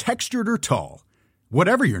 rounded, textured, or tall.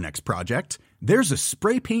 Whatever your next project, there's a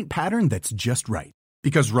spray paint pattern that's just right.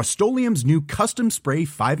 Because Rust-Oleum's new Custom Spray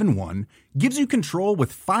 5-in-1 gives you control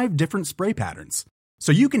with 5 different spray patterns,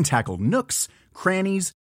 so you can tackle nooks,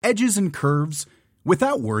 crannies, edges, and curves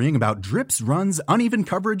without worrying about drips, runs, uneven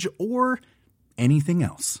coverage, or anything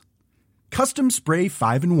else. Custom Spray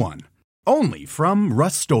 5-in-1, only from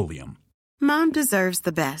Rust-Oleum. Mom deserves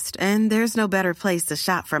the best, and there's no better place to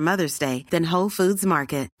shop for Mother's Day than Whole Foods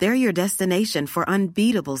Market. They're your destination for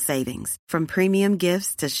unbeatable savings, from premium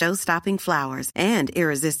gifts to show-stopping flowers and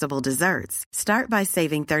irresistible desserts. Start by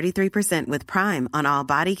saving 33% with Prime on all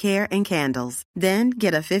body care and candles. Then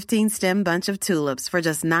get a 15-stem bunch of tulips for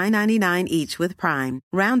just $9.99 each with Prime.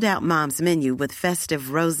 Round out Mom's menu with festive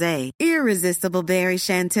rosé, irresistible berry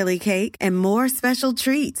chantilly cake, and more special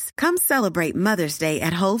treats. Come celebrate Mother's Day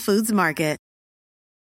at Whole Foods Market.